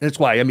 That's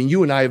why, I mean,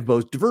 you and I have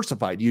both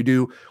diversified. We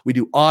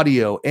do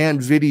audio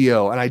and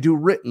video, and I do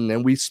written,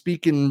 and we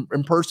speak in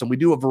person. We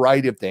do a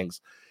variety of things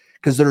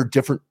because there are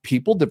different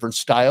people, different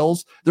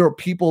styles. There are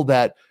people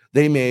that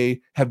they may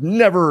have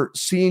never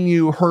seen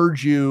you,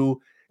 heard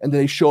you, and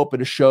they show up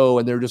at a show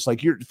and they're just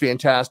like, you're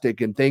fantastic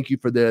and thank you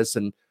for this.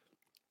 And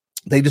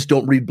they just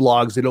don't read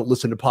blogs. They don't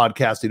listen to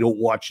podcasts. They don't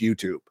watch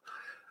YouTube.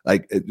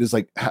 Like, it's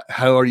like,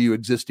 how are you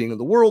existing in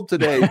the world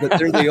today? But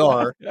there they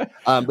are.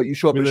 But you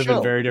show up. We at live a show.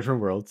 in very different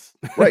worlds,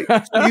 right?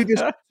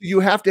 So you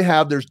have to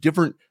have. There's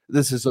different.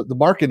 This is the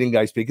marketing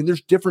guy speaking.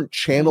 There's different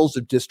channels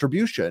of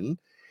distribution,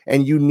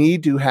 and you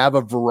need to have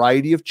a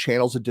variety of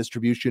channels of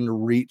distribution to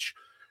reach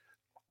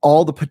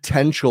all the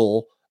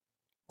potential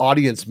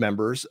audience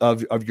members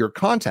of your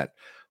content.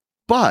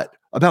 But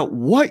about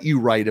what you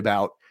write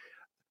about.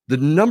 The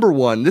number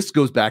one, this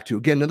goes back to,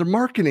 again, another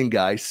marketing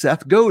guy,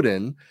 Seth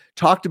Godin,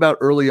 talked about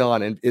early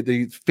on, and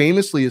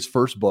famously his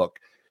first book,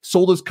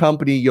 sold his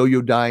company,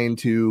 Yo-Yo Dying,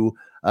 to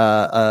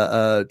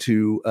crap,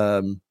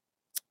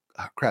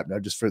 now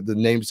just for the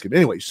name skipped.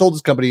 Anyway, sold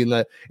his company in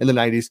the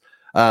 90s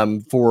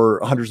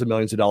for hundreds of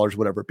millions of dollars,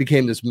 whatever.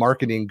 Became this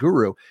marketing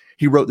guru.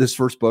 He wrote this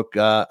first book,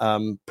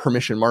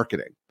 Permission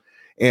Marketing.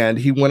 And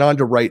he went on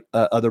to write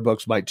other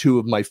books. Two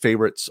of my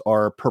favorites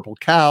are Purple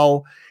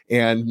Cow,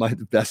 and my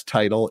best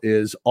title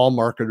is All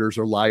Marketers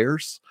Are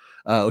Liars,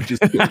 which is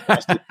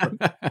fantastic.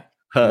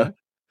 But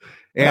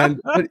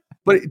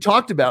it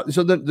talked about,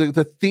 so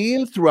the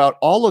theme throughout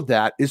all of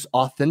that is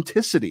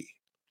authenticity.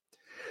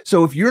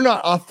 So if you're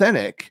not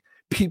authentic,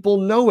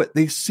 people know it,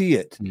 they see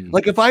it.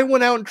 Like if I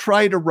went out and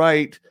tried to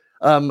write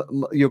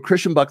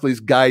Christian Buckley's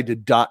guide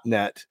to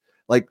 .NET,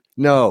 like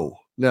no,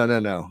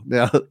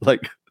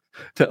 like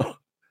no.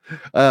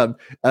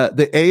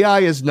 The AI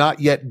is not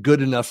yet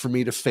good enough for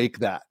me to fake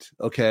that.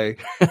 Okay.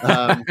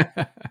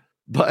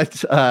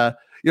 But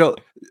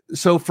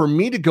so for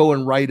me to go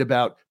and write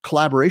about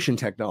collaboration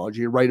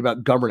technology, write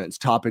about governance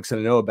topics that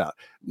I know about,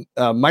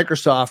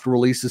 Microsoft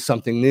releases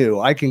something new,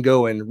 I can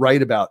go and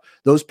write about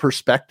those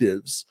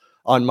perspectives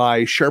on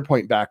my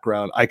SharePoint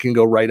background. I can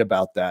go write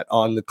about that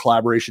on the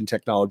collaboration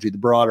technology, the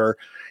broader,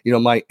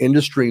 my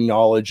industry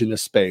knowledge in the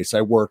space. I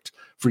worked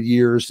for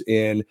years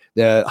in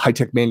the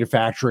high-tech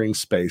manufacturing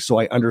space, so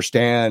I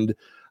understand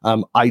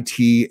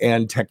IT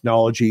and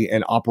technology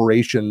and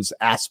operations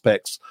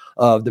aspects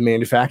of the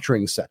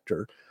manufacturing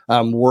sector.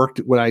 Worked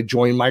when I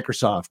joined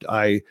Microsoft.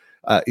 I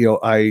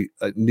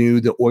knew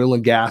the oil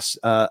and gas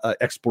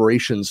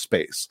exploration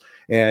space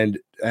and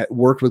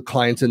worked with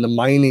clients in the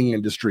mining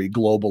industry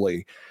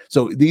globally.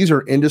 So these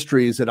are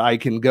industries that I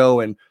can go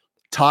and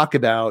talk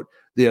about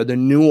the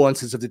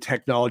nuances of the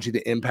technology,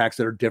 the impacts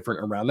that are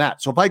different around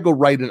that. So if I go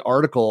write an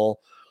article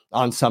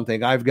on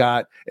something, I've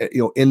got,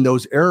 in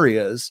those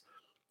areas,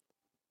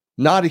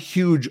 not a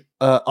huge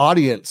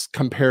audience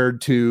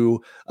compared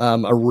to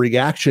a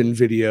reaction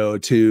video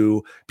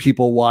to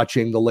people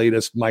watching the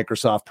latest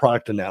Microsoft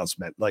product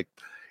announcement. Like,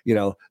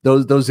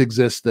 those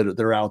exist, that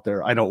they're out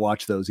there. I don't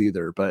watch those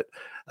either, but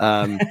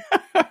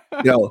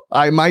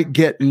I might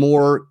get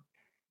more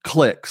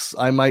clicks,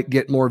 I might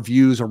get more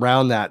views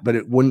around that, but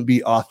it wouldn't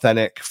be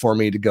authentic for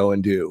me to go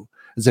and do.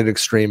 As an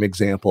extreme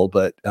example,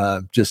 but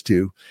just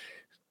to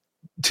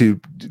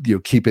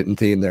keep it in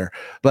theme there.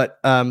 But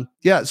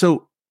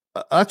so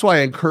that's why I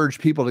encourage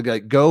people to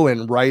go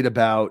and write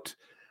about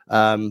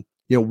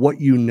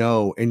what you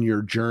know in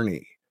your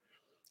journey,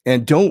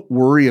 and don't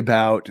worry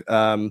about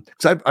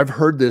because I've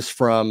heard this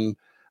from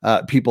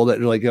people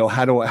that are like,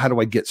 how do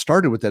I get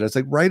started with that? It's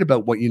like, write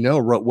about what you know,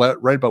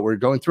 write about what you're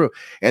going through.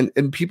 And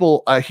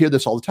people hear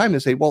this all the time. They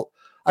say, well,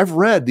 I've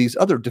read these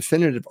other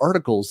definitive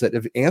articles that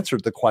have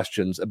answered the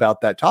questions about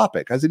that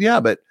topic. I said,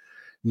 yeah, but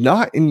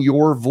not in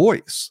your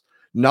voice,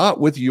 not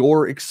with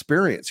your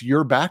experience,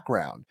 your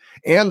background,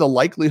 and the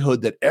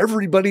likelihood that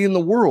everybody in the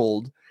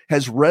world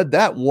has read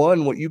that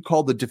one, what you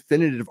call the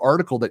definitive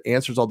article that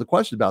answers all the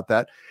questions about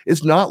that,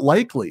 is not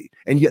likely.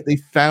 And yet they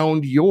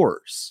found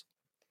yours.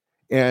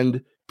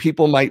 And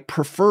people might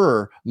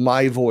prefer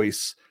my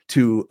voice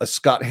to a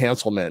Scott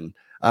Hanselman.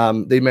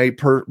 They may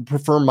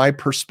prefer my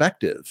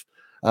perspective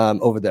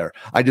over there.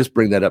 I just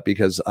bring that up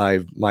because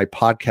my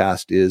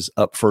podcast is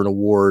up for an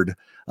award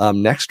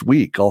next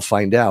week. I'll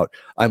find out.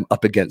 I'm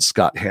up against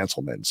Scott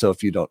Hanselman. So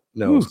if you don't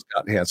know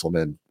Scott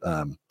Hanselman,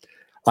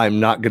 I'm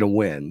not going to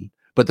win.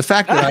 But the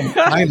fact that I'm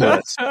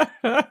finalist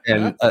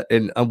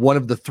and I'm one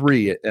of the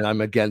three, and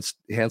I'm against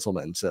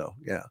Hanselman. So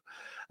yeah.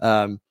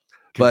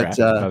 Congrats,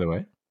 by the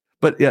way.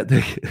 But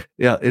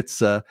it's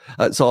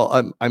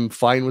so I'm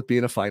fine with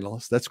being a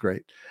finalist. That's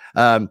great.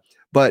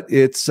 But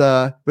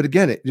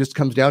again, it just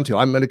comes down to,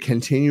 I'm going to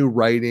continue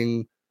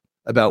writing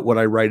about what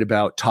I write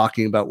about,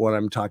 talking about what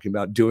I'm talking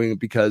about, doing it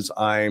because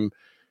I'm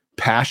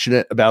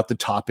passionate about the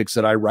topics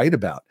that I write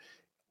about.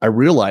 I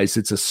realize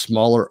it's a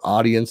smaller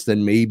audience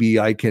than maybe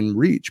I can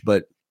reach,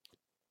 but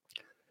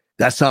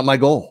that's not my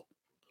goal.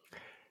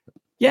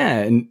 Yeah.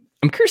 And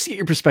I'm curious to get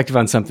your perspective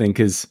on something,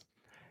 because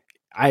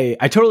I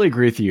totally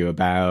agree with you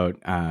about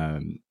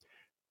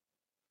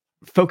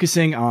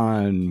focusing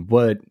on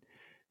what,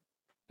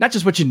 not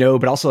just what you know,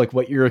 but also like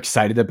what you're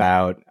excited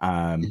about,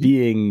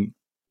 bringing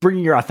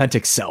your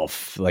authentic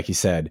self, like you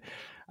said.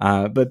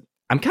 But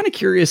I'm kind of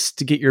curious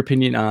to get your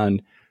opinion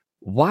on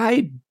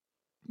why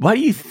do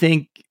you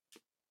think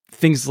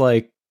things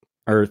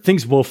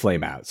will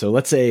flame out? So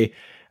let's say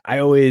I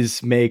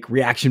always make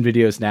reaction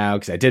videos now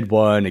because I did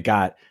one, it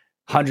got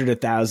hundreds of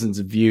thousands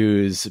of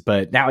views,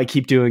 but now I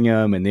keep doing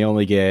them and they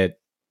only get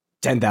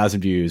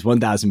 10,000 views,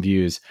 1,000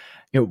 views.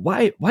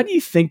 Why do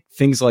you think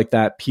things like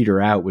that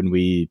peter out when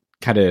we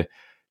kind of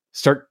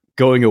start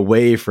going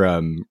away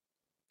from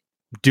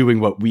doing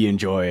what we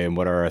enjoy and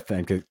what are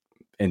authentic,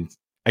 and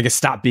I guess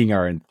stop being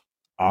our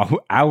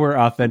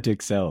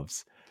authentic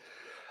selves?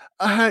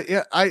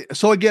 I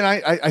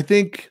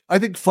think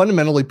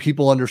fundamentally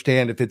people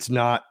understand if it's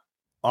not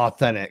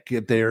authentic,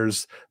 if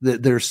there's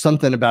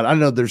something about, I don't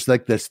know, there's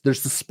the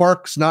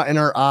sparks not in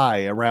our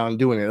eye around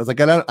doing it. It's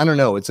like, I don't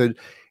know. It's an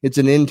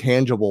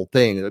intangible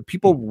thing.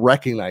 People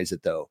recognize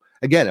it though.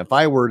 Again, if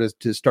I were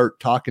to start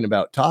talking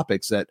about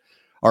topics that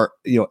are,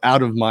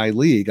 out of my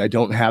league, I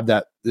don't have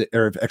that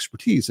area of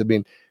expertise. I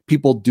mean,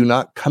 people do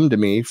not come to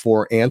me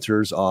for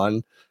answers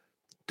on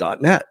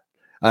 .NET.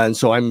 And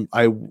so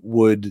I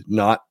would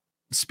not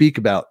speak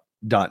about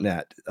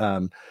 .NET.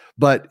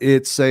 But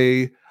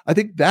I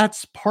think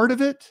that's part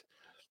of it.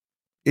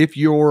 If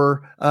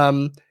you're,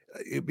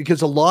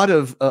 because a lot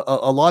of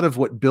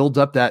what builds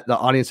up the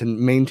audience and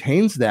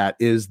maintains that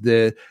is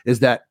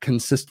that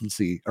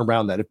consistency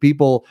around that. If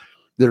people,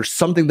 there's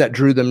something that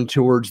drew them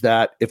towards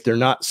that. If they're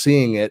not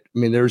seeing it, I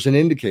mean, there's an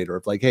indicator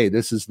of like, hey,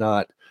 this is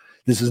not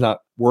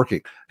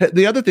working.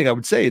 The other thing I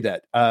would say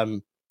that,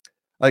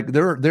 like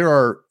there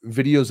are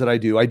videos that I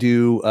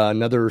do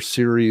another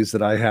series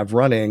that I have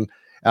running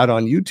out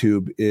on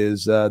YouTube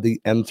is the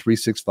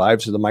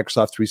M365, so the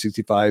Microsoft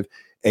 365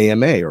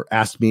 AMA, or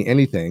Ask Me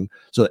Anything.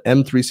 So the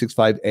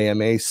M365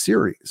 AMA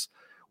series,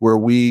 where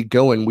we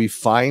go and we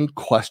find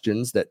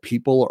questions that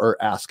people are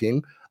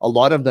asking, a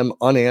lot of them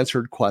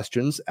unanswered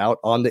questions out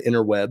on the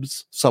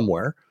interwebs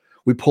somewhere.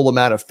 We pull them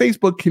out of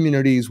Facebook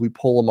communities. We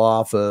pull them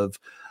off of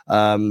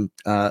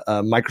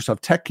Microsoft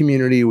Tech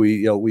community.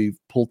 We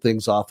pull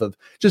things off of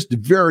just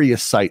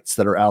various sites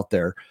that are out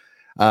there.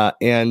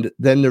 And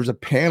then there's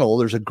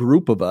a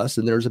group of us,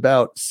 and there's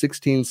about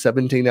 16,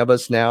 17 of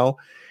us now.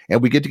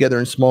 And we get together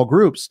in small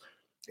groups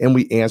and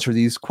we answer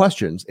these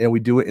questions, and we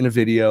do it in a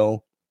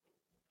video.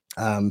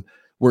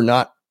 We're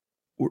not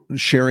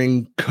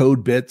sharing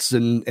code bits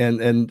and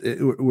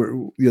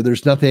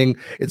there's nothing,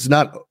 it's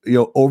not,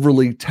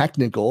 overly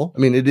technical. I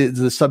mean, it is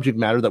the subject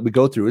matter that we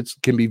go through. It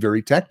can be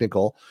very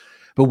technical,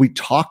 but we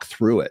talk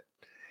through it.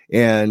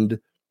 And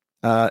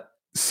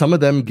some of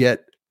them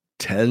get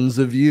tens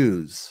of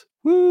views.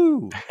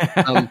 Woo!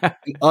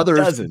 Others,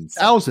 Dozens.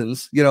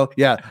 Thousands,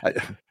 yeah.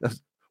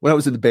 When I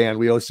was in the band,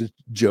 we always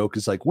joke,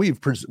 it's like, we've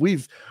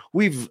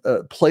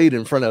played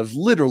in front of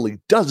literally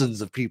dozens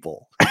of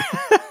people.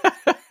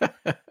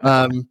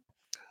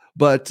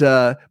 But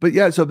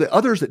yeah, so the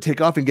others that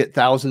take off and get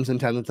thousands and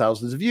tens of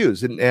thousands of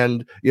views,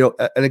 and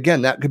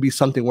again, that could be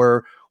something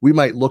where we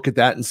might look at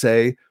that and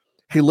say,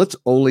 hey, let's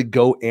only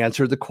go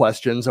answer the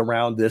questions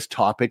around this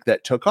topic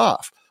that took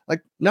off.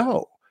 Like,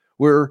 no,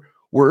 we're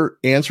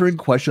answering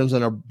questions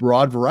in a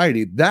broad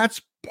variety.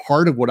 That's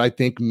part of what I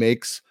think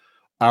makes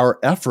our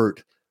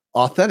effort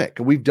authentic.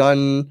 We've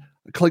done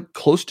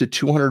close to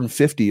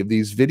 250 of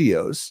these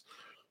videos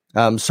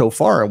so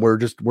far, and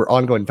we're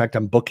ongoing. In fact,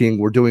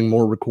 we're doing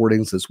more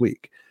recordings this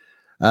week.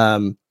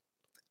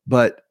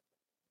 But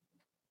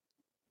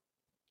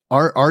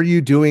are you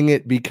doing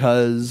it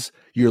because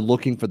you're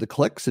looking for the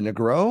clicks and to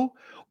grow,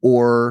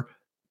 or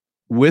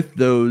with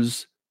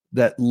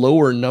that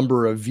lower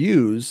number of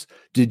views,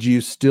 did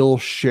you still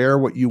share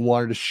what you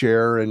wanted to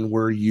share, and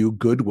were you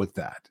good with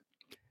that?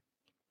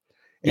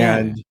 Yeah.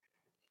 And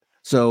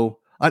so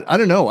I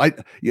don't know.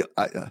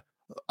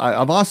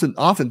 I've often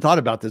thought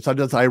about this.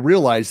 I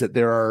realize that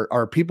there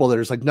are people that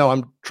are like, no,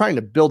 I'm trying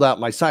to build out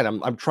my site.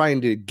 I'm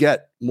trying to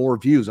get more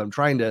views. I'm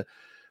trying to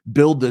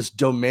build this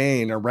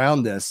domain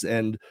around this.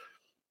 And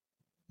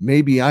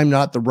maybe I'm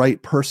not the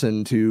right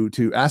person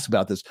to ask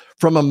about this.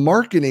 From a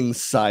marketing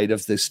side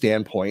of the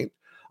standpoint,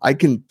 I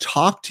can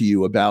talk to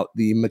you about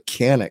the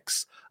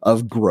mechanics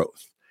of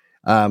growth.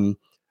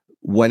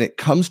 When it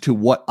comes to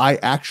what I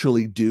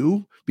actually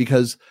do,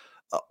 because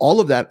all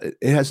of that, it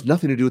has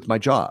nothing to do with my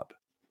job.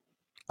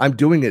 I'm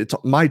doing it. It's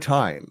my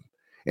time.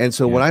 And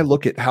so when I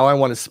look at how I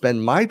want to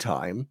spend my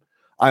time,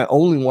 I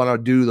only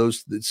want to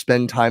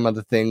spend time on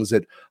the things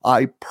that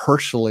I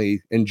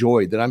personally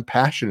enjoy, that I'm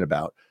passionate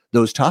about,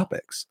 those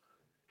topics,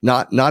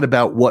 not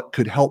about what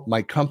could help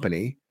my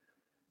company,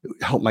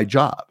 help my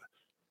job.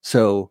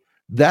 So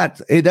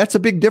that's a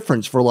big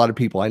difference for a lot of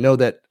people. I know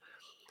that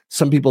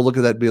some people look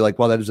at that and be like,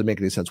 well, that doesn't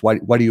make any sense. Why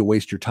do you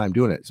waste your time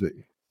doing it?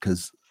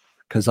 Because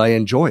I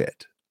enjoy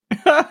it.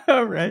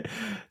 Right.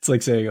 It's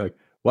like saying, like,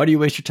 why do you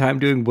waste your time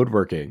doing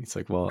woodworking? It's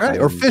like, well, right.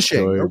 Or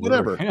fishing or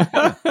whatever.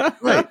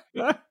 Right.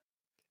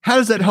 How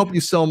does that help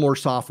you sell more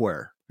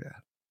software? Yeah.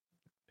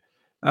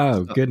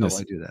 Oh, goodness.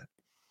 I do that.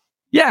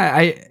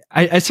 Yeah,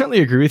 I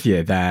certainly agree with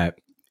you that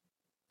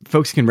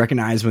folks can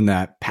recognize when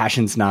that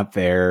passion's not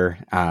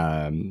there.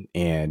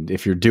 And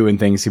if you're doing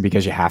things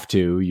because you have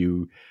to,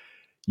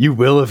 you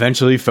will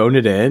eventually phone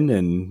it in,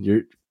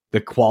 and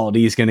the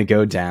quality is going to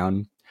go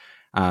down.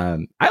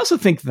 I also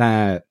think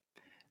that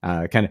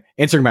kind of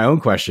answering my own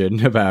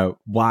question about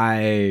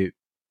why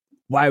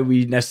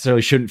we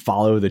necessarily shouldn't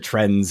follow the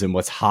trends and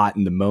what's hot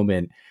in the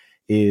moment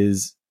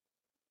is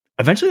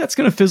eventually that's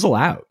going to fizzle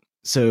out.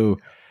 So,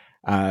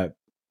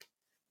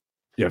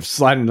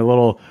 sliding a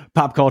little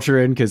pop culture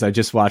in, because I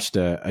just watched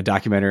a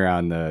documentary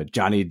on the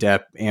Johnny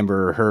Depp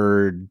Amber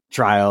Heard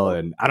trial,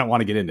 and I don't want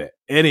to get into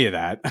any of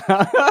that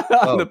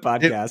on the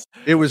podcast.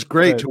 It was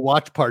great to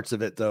watch parts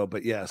of it, though.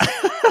 But yes.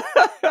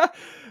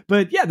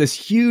 But yeah, this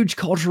huge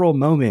cultural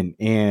moment,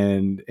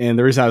 and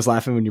the reason I was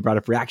laughing when you brought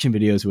up reaction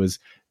videos was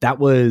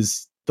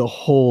the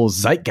whole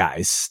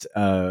zeitgeist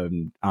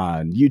on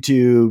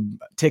YouTube,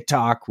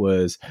 TikTok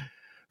was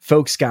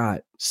folks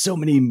got so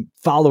many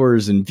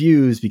followers and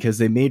views because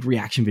they made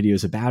reaction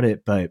videos about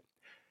it. But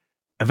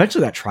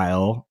eventually that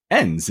trial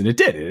ends, and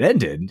it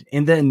ended.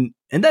 And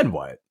then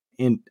what?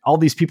 And all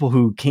these people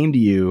who came to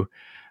you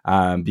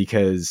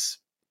because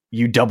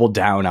you doubled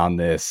down on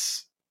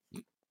this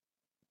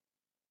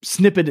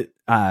snippet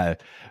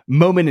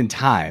moment in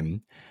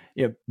time,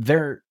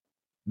 they're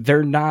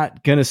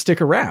not going to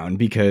stick around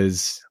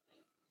because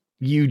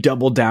you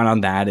doubled down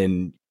on that,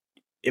 and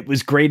it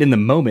was great in the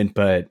moment,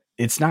 but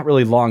it's not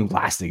really long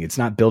lasting. It's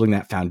not building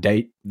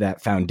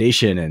that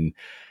foundation. And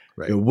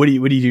right. What do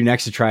you do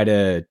next to try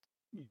to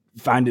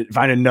find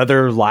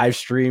another live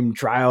stream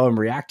trial and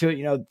react to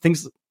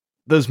it?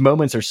 Those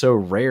moments are so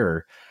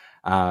rare.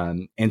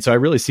 And so I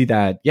really see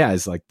that,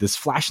 as like this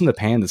flash in the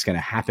pan that's going to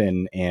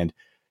happen. And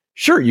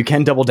sure, you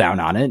can double down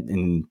on it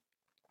and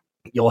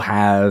you'll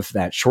have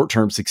that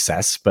short-term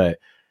success, but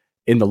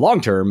in the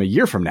long term, a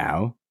year from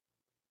now,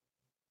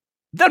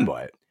 then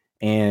what?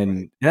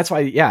 And that's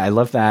why, I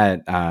love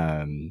that,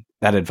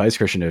 that advice,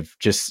 Christian, of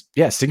just,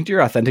 sticking to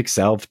your authentic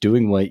self,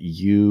 doing what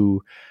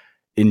you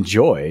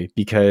enjoy,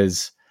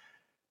 because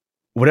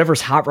whatever's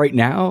hot right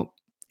now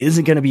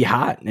isn't going to be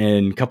hot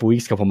in a couple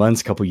weeks, couple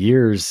months, couple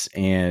years.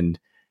 And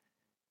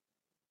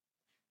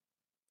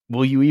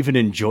will you even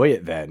enjoy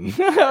it then?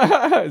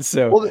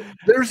 So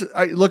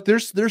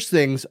there's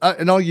things,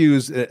 and I'll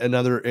use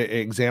another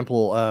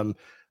example,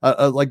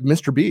 like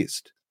Mr.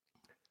 Beast.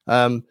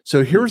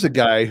 So here's a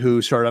guy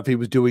who started off, he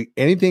was doing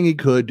anything he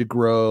could to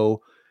grow,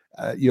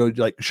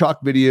 like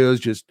shock videos,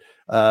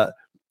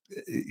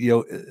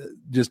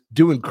 just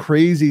doing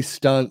crazy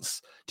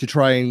stunts to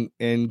try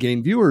and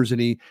gain viewers. And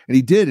he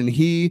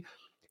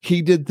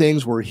did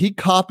things where he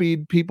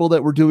copied people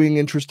that were doing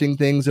interesting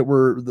things that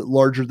were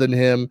larger than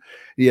him.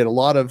 He had a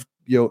lot of,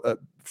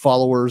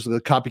 followers, the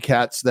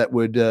copycats that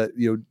would,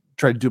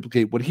 try to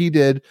duplicate what he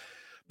did.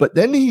 But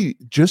then he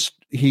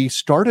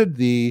started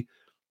the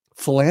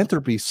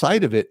philanthropy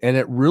side of it, and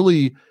it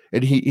really,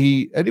 and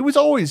it was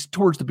always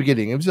towards the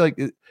beginning. It was like,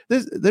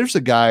 there's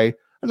a guy, I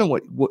don't know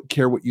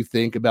what you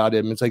think about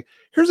him. It's like,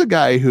 here's a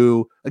guy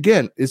who,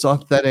 again, is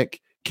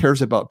authentic,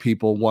 cares about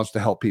people, wants to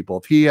help people.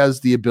 If he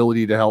has the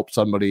ability to help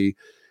somebody,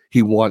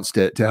 he wants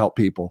to help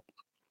people.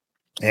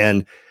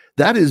 And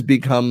that has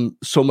become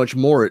so much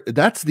more.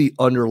 That's the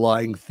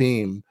underlying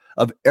theme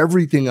of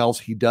everything else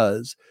he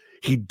does.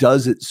 He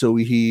does it so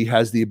he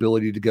has the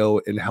ability to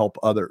go and help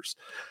others.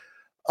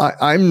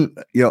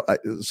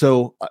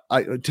 So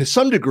to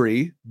some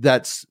degree,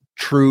 that's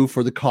true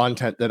for the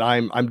content that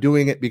I'm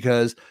doing it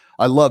because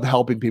I love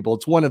helping people.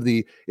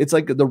 It's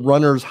like the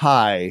runner's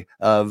high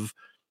of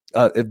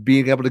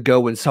being able to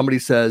go when somebody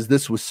says,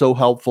 this was so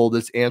helpful,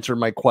 this answered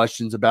my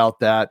questions about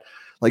that.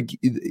 Like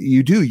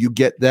you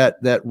get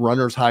that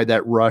runner's high,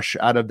 that rush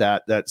out of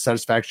that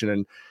satisfaction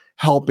and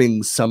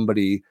helping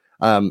somebody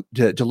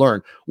to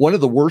learn. One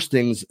of the worst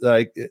things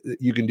like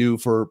you can do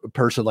for a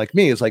person like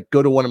me is like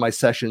go to one of my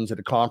sessions at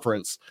a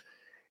conference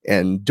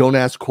and don't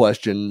ask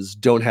questions,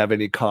 don't have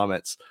any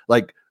comments.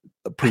 Like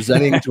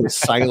presenting to a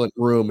silent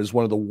room is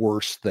one of the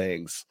worst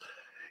things.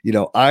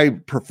 I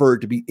prefer it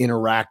to be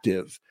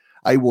interactive.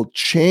 I will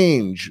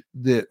change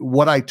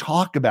what I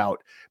talk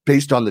about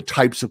based on the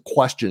types of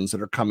questions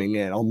that are coming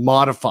in. I'll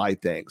modify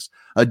things,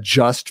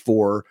 adjust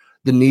for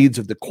the needs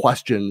of the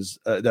questions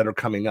that are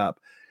coming up.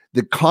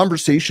 The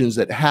conversations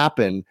that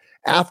happen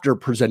after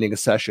presenting a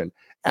session,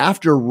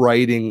 after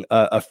writing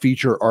a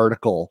feature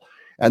article,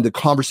 and the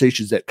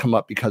conversations that come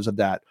up because of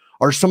that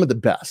are some of the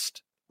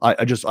best. I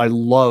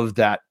love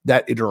that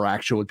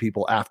interaction with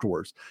people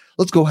afterwards.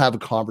 Let's go have a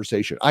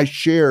conversation. I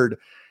shared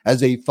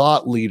as a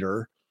thought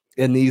leader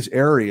in these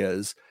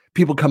areas.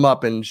 People come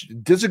up and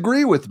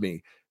disagree with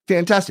me.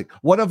 Fantastic.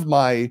 One of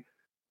my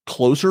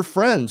closer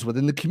friends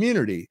within the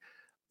community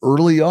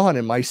early on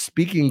in my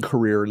speaking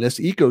career in this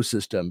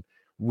ecosystem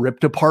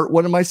ripped apart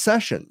one of my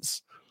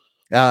sessions.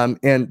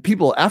 And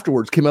people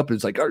afterwards came up and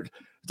it's like,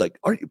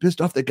 aren't you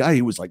pissed off that guy?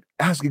 He was like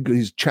asking,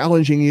 he's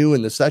challenging you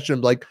in the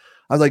session. I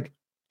was like,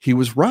 he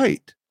was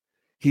right.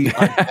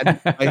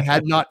 I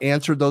had not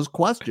answered those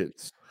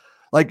questions.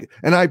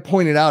 And I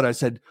pointed out, I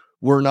said,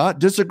 we're not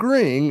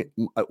disagreeing.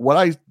 What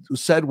I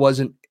said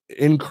wasn't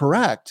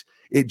incorrect.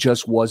 It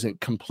just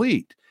wasn't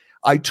complete.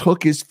 I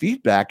took his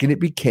feedback and it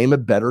became a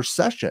better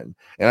session.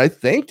 And I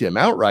thanked him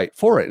outright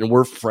for it. And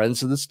we're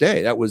friends to this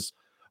day. That was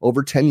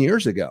over 10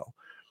 years ago.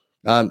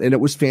 And it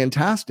was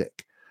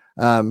fantastic.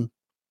 And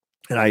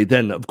I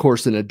then, of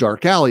course, in a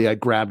dark alley, I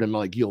grabbed him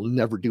like, you'll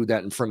never do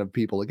that in front of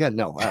people again.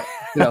 No,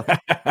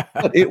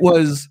 but it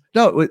was,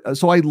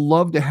 so I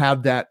love to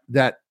have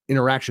that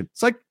interaction.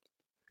 It's like,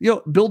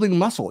 building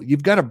muscle.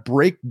 You've got to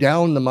break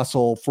down the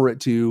muscle for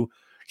it to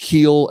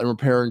heal and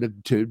repair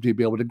and to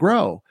be able to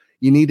grow.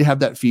 You need to have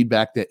that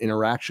feedback, that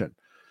interaction.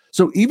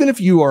 So even if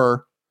you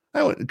are,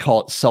 I wouldn't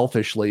call it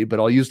selfishly, but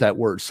I'll use that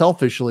word,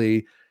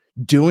 selfishly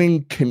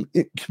doing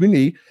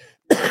community,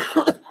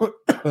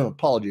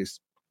 apologies,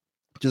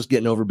 just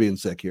getting over being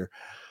sick here.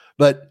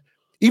 But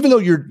even though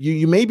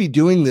you may be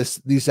doing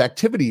these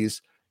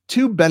activities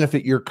to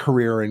benefit your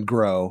career and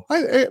grow,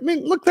 I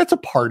mean, look, that's a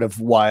part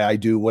of why I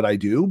do what I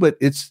do, but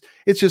it's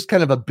just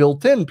kind of a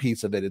built-in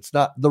piece of it. It's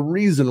not the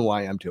reason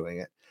why I'm doing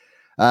it.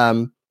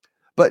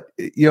 But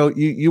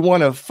you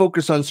want to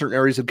focus on certain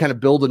areas and kind of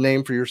build a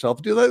name for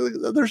yourself.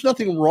 There's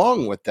nothing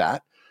wrong with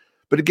that.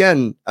 But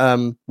again,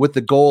 with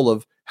the goal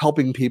of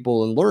helping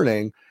people and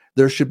learning,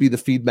 there should be the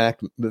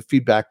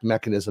feedback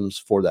mechanisms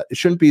for that. It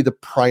shouldn't be the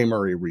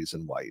primary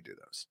reason why you do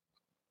those.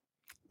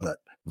 But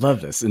love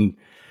this. And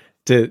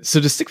to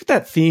stick with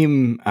that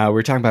theme we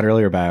were talking about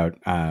earlier about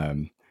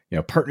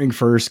partnering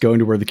first, going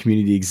to where the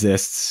community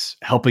exists,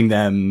 helping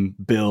them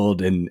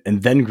build and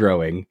then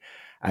growing.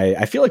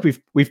 I feel like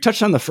we've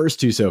touched on the first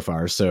two so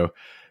far. So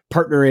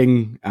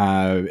partnering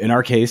in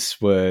our case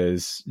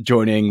was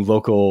joining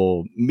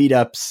local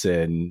meetups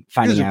and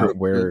finding out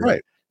where,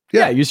 right?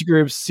 Yeah, user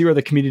groups, see where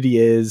the community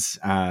is,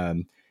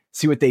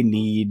 see what they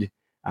need,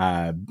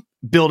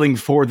 building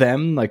for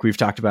them. Like we've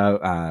talked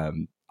about,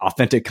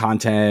 authentic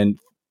content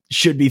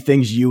should be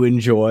things you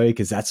enjoy,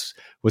 because that's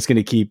what's going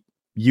to keep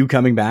you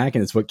coming back.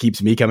 And it's what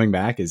keeps me coming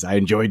back is I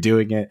enjoy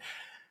doing it.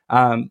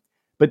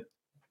 But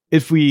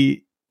if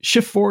we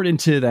shift forward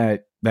into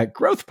that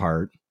growth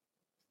part,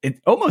 it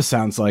almost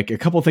sounds like a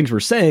couple of things we're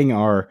saying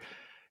are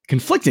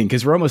conflicting,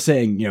 because we're almost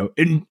saying,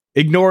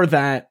 ignore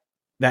that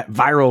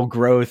viral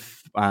growth,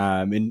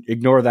 and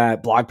ignore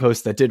that blog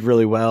post that did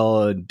really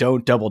well, and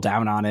don't double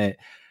down on it.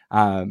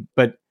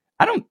 But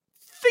I don't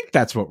think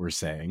that's what we're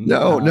saying.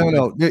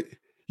 No.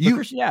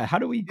 Christian, how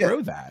do we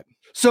grow that?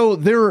 So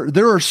there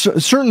are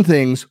certain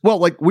things. Well,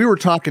 like we were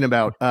talking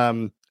about,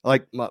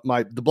 like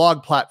the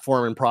blog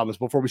platform and problems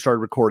before we started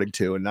recording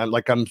too. And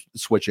I'm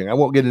switching. I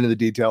won't get into the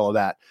detail of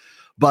that,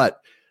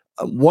 but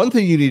one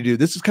thing you need to do,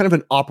 this is kind of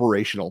an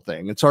operational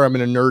thing. And sorry, I'm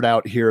going to nerd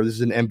out here. This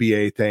is an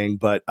MBA thing,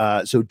 but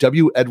so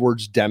W.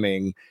 Edwards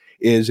Deming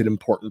is an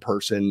important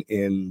person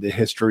in the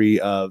history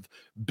of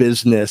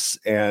business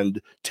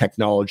and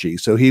technology.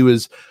 So he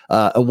was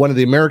one of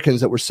the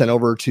Americans that were sent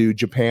over to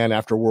Japan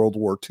after World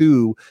War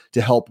II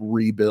to help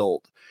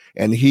rebuild.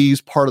 And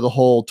he's part of the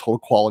whole total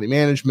quality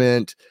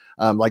management,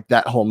 like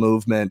that whole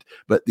movement.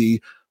 But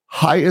the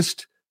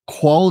highest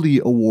quality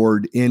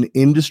award in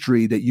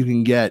industry that you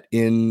can get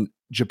in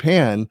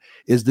Japan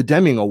is the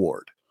Deming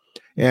Award.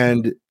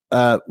 And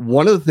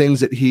one of the things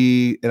that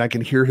and I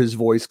can hear his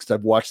voice because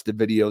I've watched the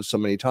videos so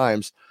many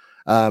times,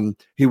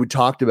 he would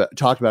talk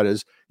about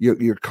is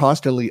you're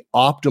constantly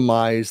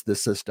optimize the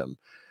system.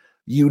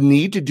 You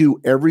need to do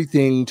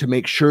everything to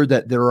make sure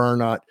that there are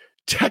not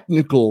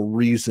technical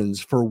reasons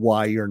for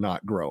why you're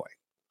not growing.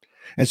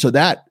 And so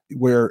that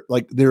where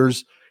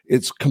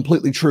it's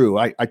completely true.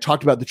 I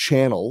talked about the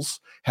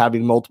channels,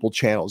 having multiple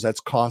channels. That's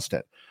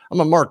constant. I'm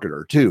a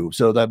marketer too.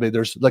 So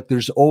that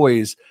there's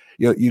always,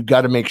 you've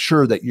got to make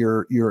sure that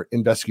you're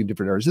investing in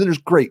different areas. And there's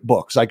great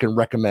books I can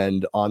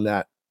recommend on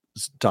that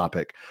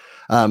topic.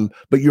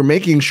 But you're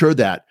making sure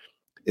that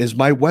is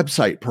my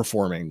website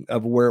performing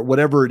of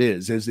whatever it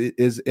is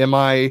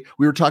we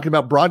were talking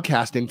about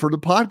broadcasting for the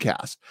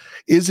podcast.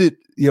 Is it,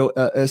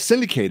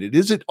 syndicated?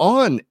 Is it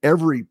on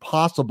every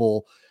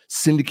possible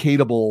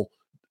syndicatable,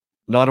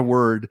 not a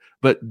word,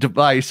 but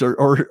device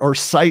or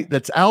site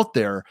that's out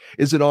there?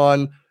 Is it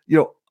on,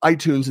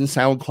 iTunes and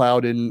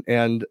SoundCloud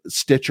and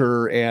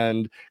Stitcher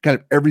and kind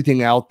of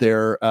everything out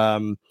there?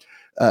 Are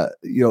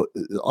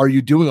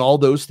you doing all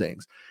those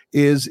things?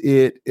 Is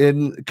it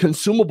in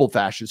consumable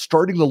fashion,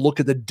 starting to look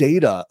at the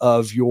data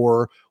of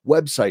your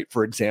website,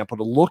 for example,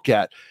 to look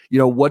at,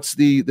 what's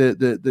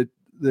the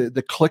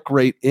click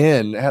rate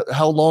in,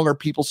 how long are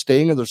people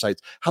staying on their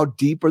sites? How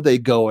deep are they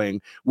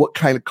going? What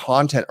kind of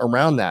content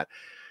around that?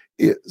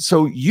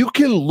 So you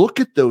can look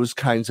at those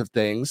kinds of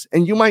things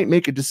and you might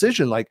make a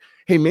decision like,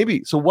 hey,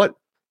 maybe,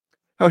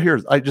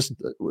 I just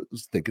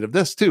was thinking of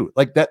this too.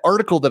 Like that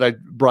article that I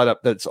brought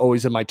up, that's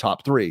always in my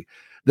top 3,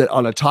 that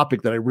on a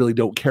topic that I really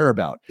don't care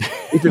about.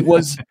 If it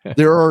was,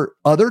 there are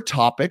other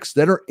topics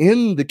that are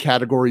in the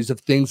categories of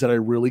things that I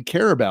really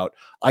care about.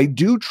 I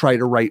do try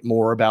to write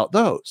more about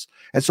those.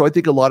 And so I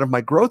think a lot of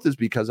my growth is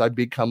because I've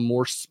become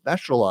more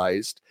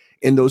specialized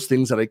in those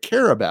things that I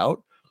care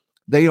about.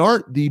 They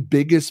aren't the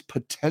biggest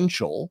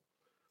potential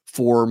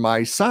for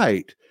my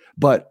site,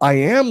 but I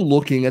am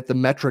looking at the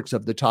metrics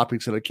of the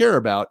topics that I care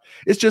about.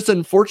 It's just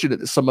unfortunate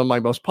that some of my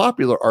most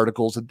popular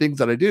articles and things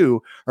that I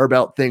do are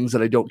about things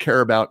that I don't care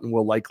about and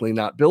will likely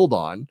not build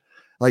on.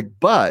 And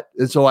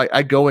so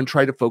I go and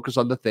try to focus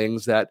on the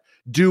things that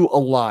do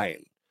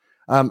align.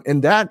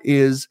 And that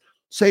is,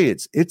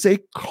 it's a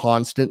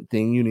constant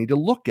thing you need to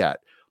look at.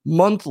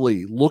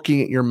 Monthly,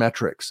 looking at your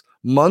metrics.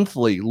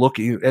 Monthly,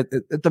 looking at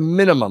the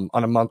minimum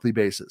on a monthly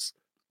basis.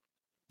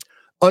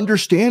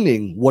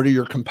 Understanding what are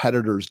your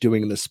competitors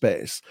doing in this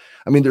space.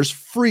 I mean, there's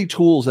free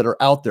tools that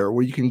are out there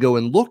where you can go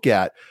and look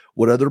at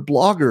what other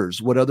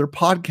bloggers, what other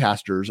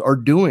podcasters are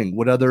doing,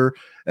 what other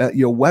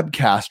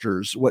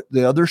webcasters, what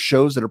the other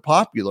shows that are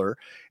popular,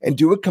 and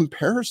do a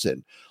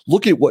comparison.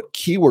 Look at what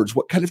keywords,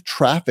 what kind of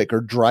traffic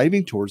are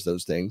driving towards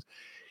those things.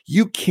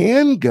 You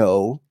can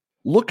go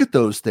look at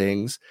those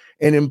things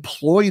and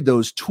employ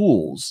those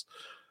tools.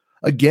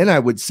 Again, I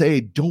would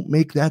say don't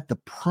make that the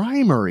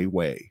primary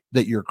way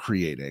that you're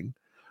creating,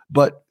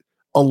 but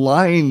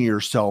align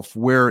yourself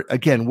where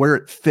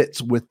it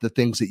fits with the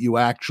things that you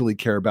actually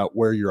care about,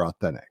 where you're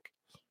authentic,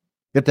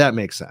 if that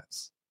makes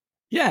sense.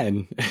 Yeah.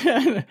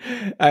 And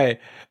I'm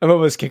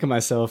almost kicking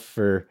myself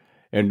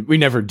and we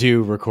never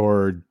do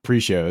record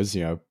pre-shows,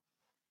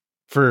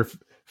 for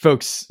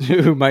folks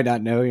who might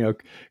not know,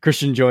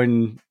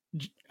 Christian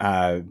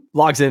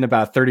logs in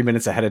about 30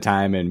 minutes ahead of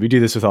time. And we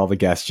do this with all the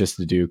guests just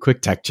to do a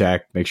quick tech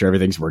check, make sure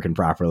everything's working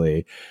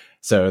properly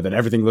so that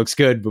everything looks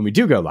good when we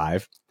do go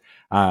live.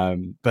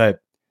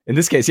 But in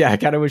this case, I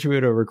kind of wish we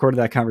would have recorded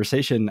that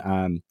conversation.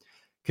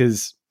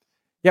 Cause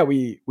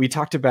we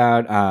talked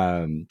about,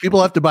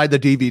 people have to buy the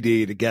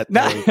DVD to get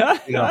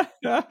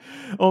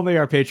only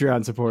our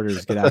Patreon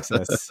supporters get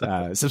access,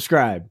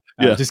 subscribe.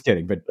 Just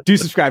kidding, but do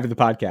subscribe to the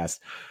podcast.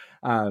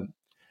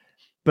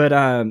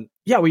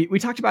 We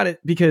talked about it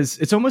because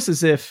it's almost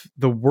as if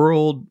the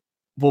world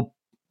will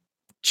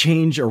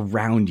change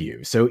around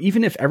you. So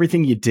even if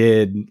everything you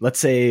did, let's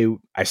say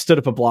I stood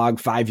up a blog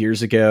 5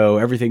 years ago,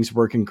 everything's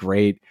working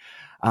great.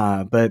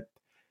 But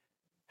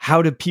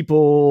how do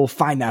people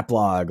find that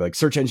blog? Like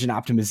search engine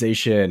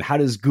optimization? How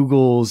does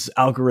Google's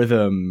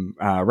algorithm,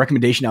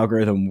 recommendation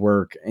algorithm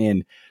work?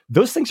 And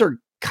those things are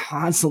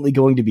constantly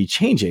going to be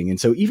changing. And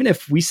so even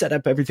if we set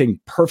up everything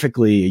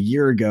perfectly a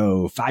year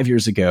ago, 5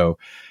 years ago,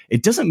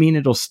 it doesn't mean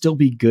it'll still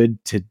be good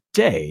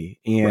today.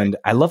 And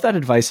I love that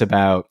advice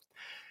about,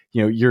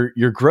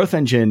 your growth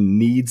engine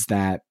needs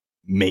that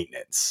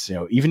maintenance.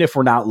 Even if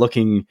we're not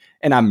looking,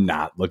 and I'm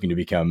not looking to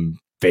become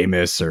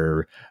famous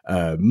or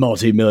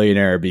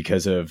multi-millionaire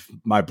because of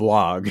my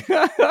blog.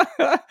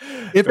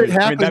 If it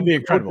happens, that'd be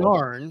incredible.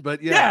 Darn,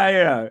 but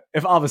yeah.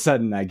 If all of a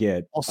sudden I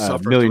get a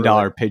 $1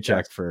 million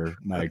paycheck for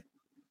my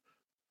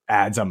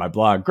ads on my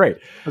blog, great.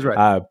 That's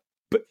right.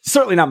 But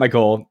certainly not my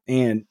goal.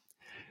 I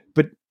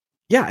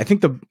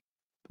think the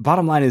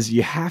bottom line is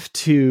you have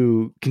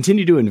to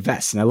continue to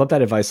invest. And I love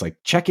that advice, like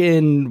check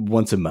in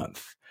once a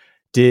month.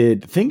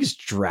 Did things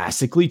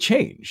drastically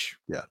change?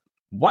 Yeah.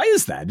 Why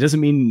is that? It doesn't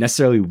mean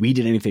necessarily we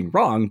did anything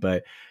wrong,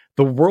 but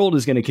the world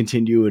is going to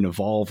continue and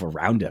evolve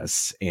around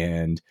us.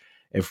 And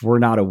if we're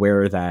not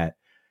aware that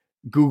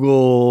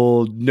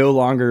Google no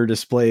longer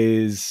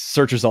displays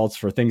search results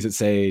for things that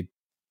say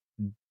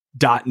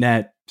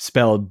 .net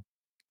spelled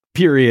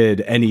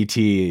period NET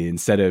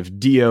instead of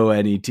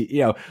DONET,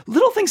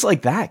 little things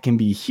like that can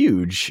be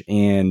huge.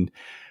 And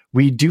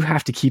we do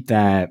have to keep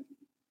that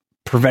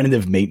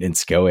preventative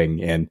maintenance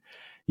going. And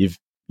you've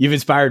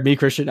inspired me,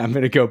 Christian. I'm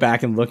going to go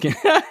back and look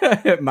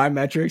at my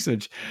metrics,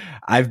 which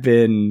I've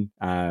been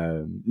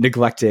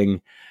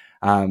neglecting.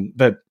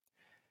 But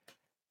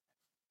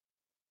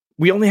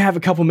we only have a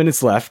couple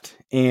minutes left,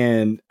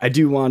 and I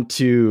do want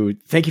to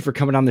thank you for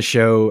coming on the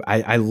show.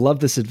 I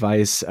love this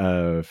advice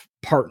of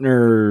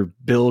partner,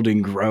 build,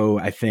 and grow.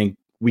 I think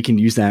we can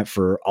use that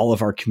for all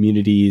of our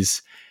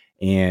communities,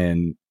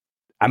 and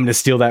I'm going to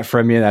steal that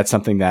from you. That's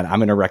something that I'm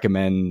going to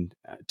recommend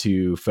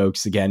to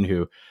folks, again,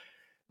 who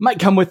might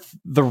come with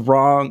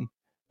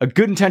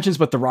good intentions,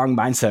 but the wrong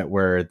mindset,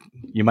 where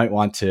you might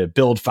want to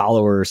build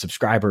followers,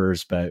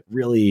 subscribers, but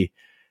really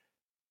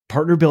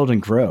partner, build,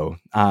 and grow.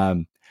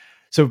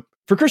 So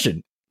for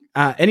Christian,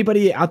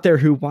 anybody out there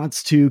who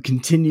wants to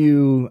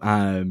continue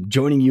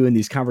joining you in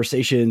these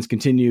conversations,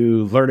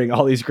 continue learning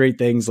all these great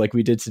things like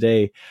we did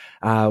today,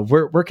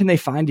 where can they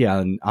find you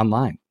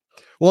online?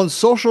 Well, in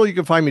social, you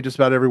can find me just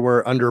about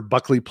everywhere under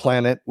Buckley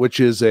Planet, which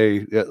is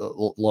a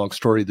long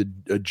story,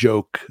 a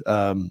joke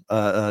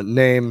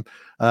name.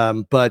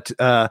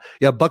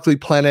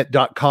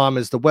 Buckleyplanet.com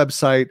is the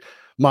website.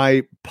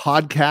 My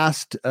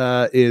podcast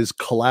is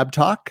Collab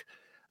Talk.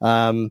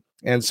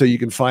 And so you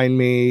can find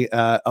me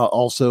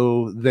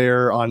also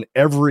there on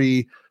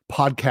every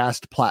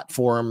podcast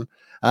platform.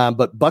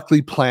 But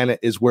Buckley Planet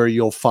is where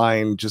you'll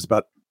find just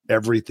about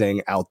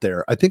everything out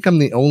there. I think I'm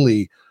the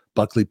only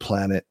Buckley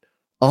Planet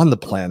on the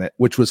planet,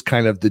 which was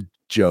kind of the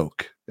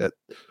joke.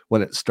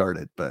 when it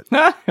started. But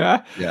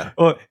yeah.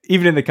 Well,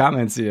 even in the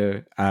comments,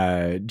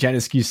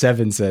 Janice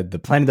Q7 said the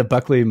Planet of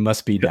Buckley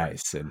must be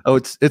nice. And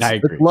it's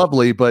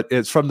lovely, but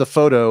it's from the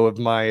photo of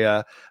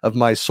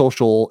my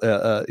social,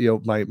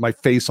 my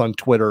face on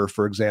Twitter,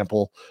 for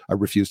example. I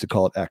refuse to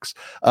call it X.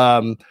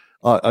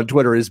 On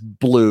Twitter is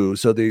blue,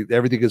 so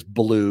everything is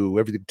blue.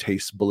 Everything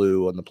tastes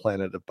blue on the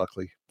Planet of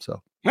Buckley. So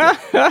blue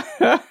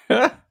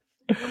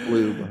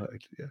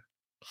behind, yeah.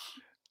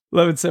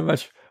 Love it so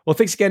much. Well,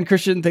 thanks again,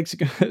 Christian. Thanks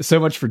so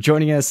much for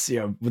joining us.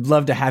 Would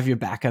love to have you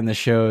back on the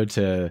show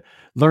to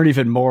learn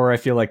even more. I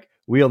feel like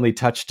we only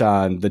touched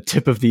on the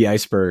tip of the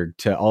iceberg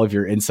to all of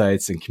your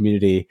insights and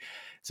community.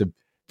 So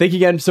thank you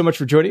again so much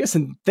for joining us,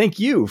 and thank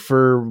you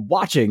for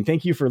watching.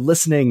 Thank you for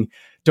listening.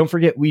 Don't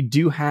forget, we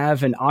do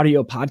have an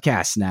audio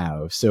podcast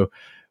now. So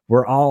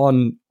we're all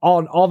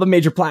on all the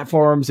major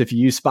platforms. If you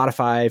use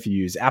Spotify, if you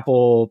use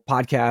Apple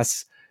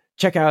Podcasts,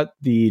 check out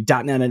the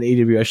 .NET and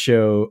AWS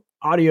Show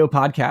audio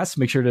podcast.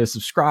 Make sure to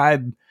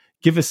subscribe,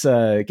 give us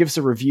a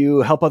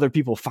review, help other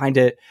people find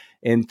it.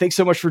 And thanks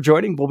so much for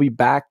joining. We'll be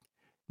back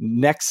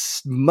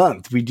next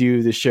month. We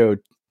do the show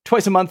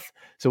twice a month.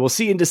 So we'll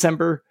see you in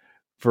December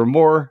for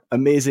more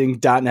amazing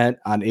 .NET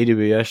on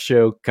AWS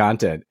Show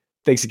content.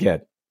 Thanks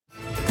again.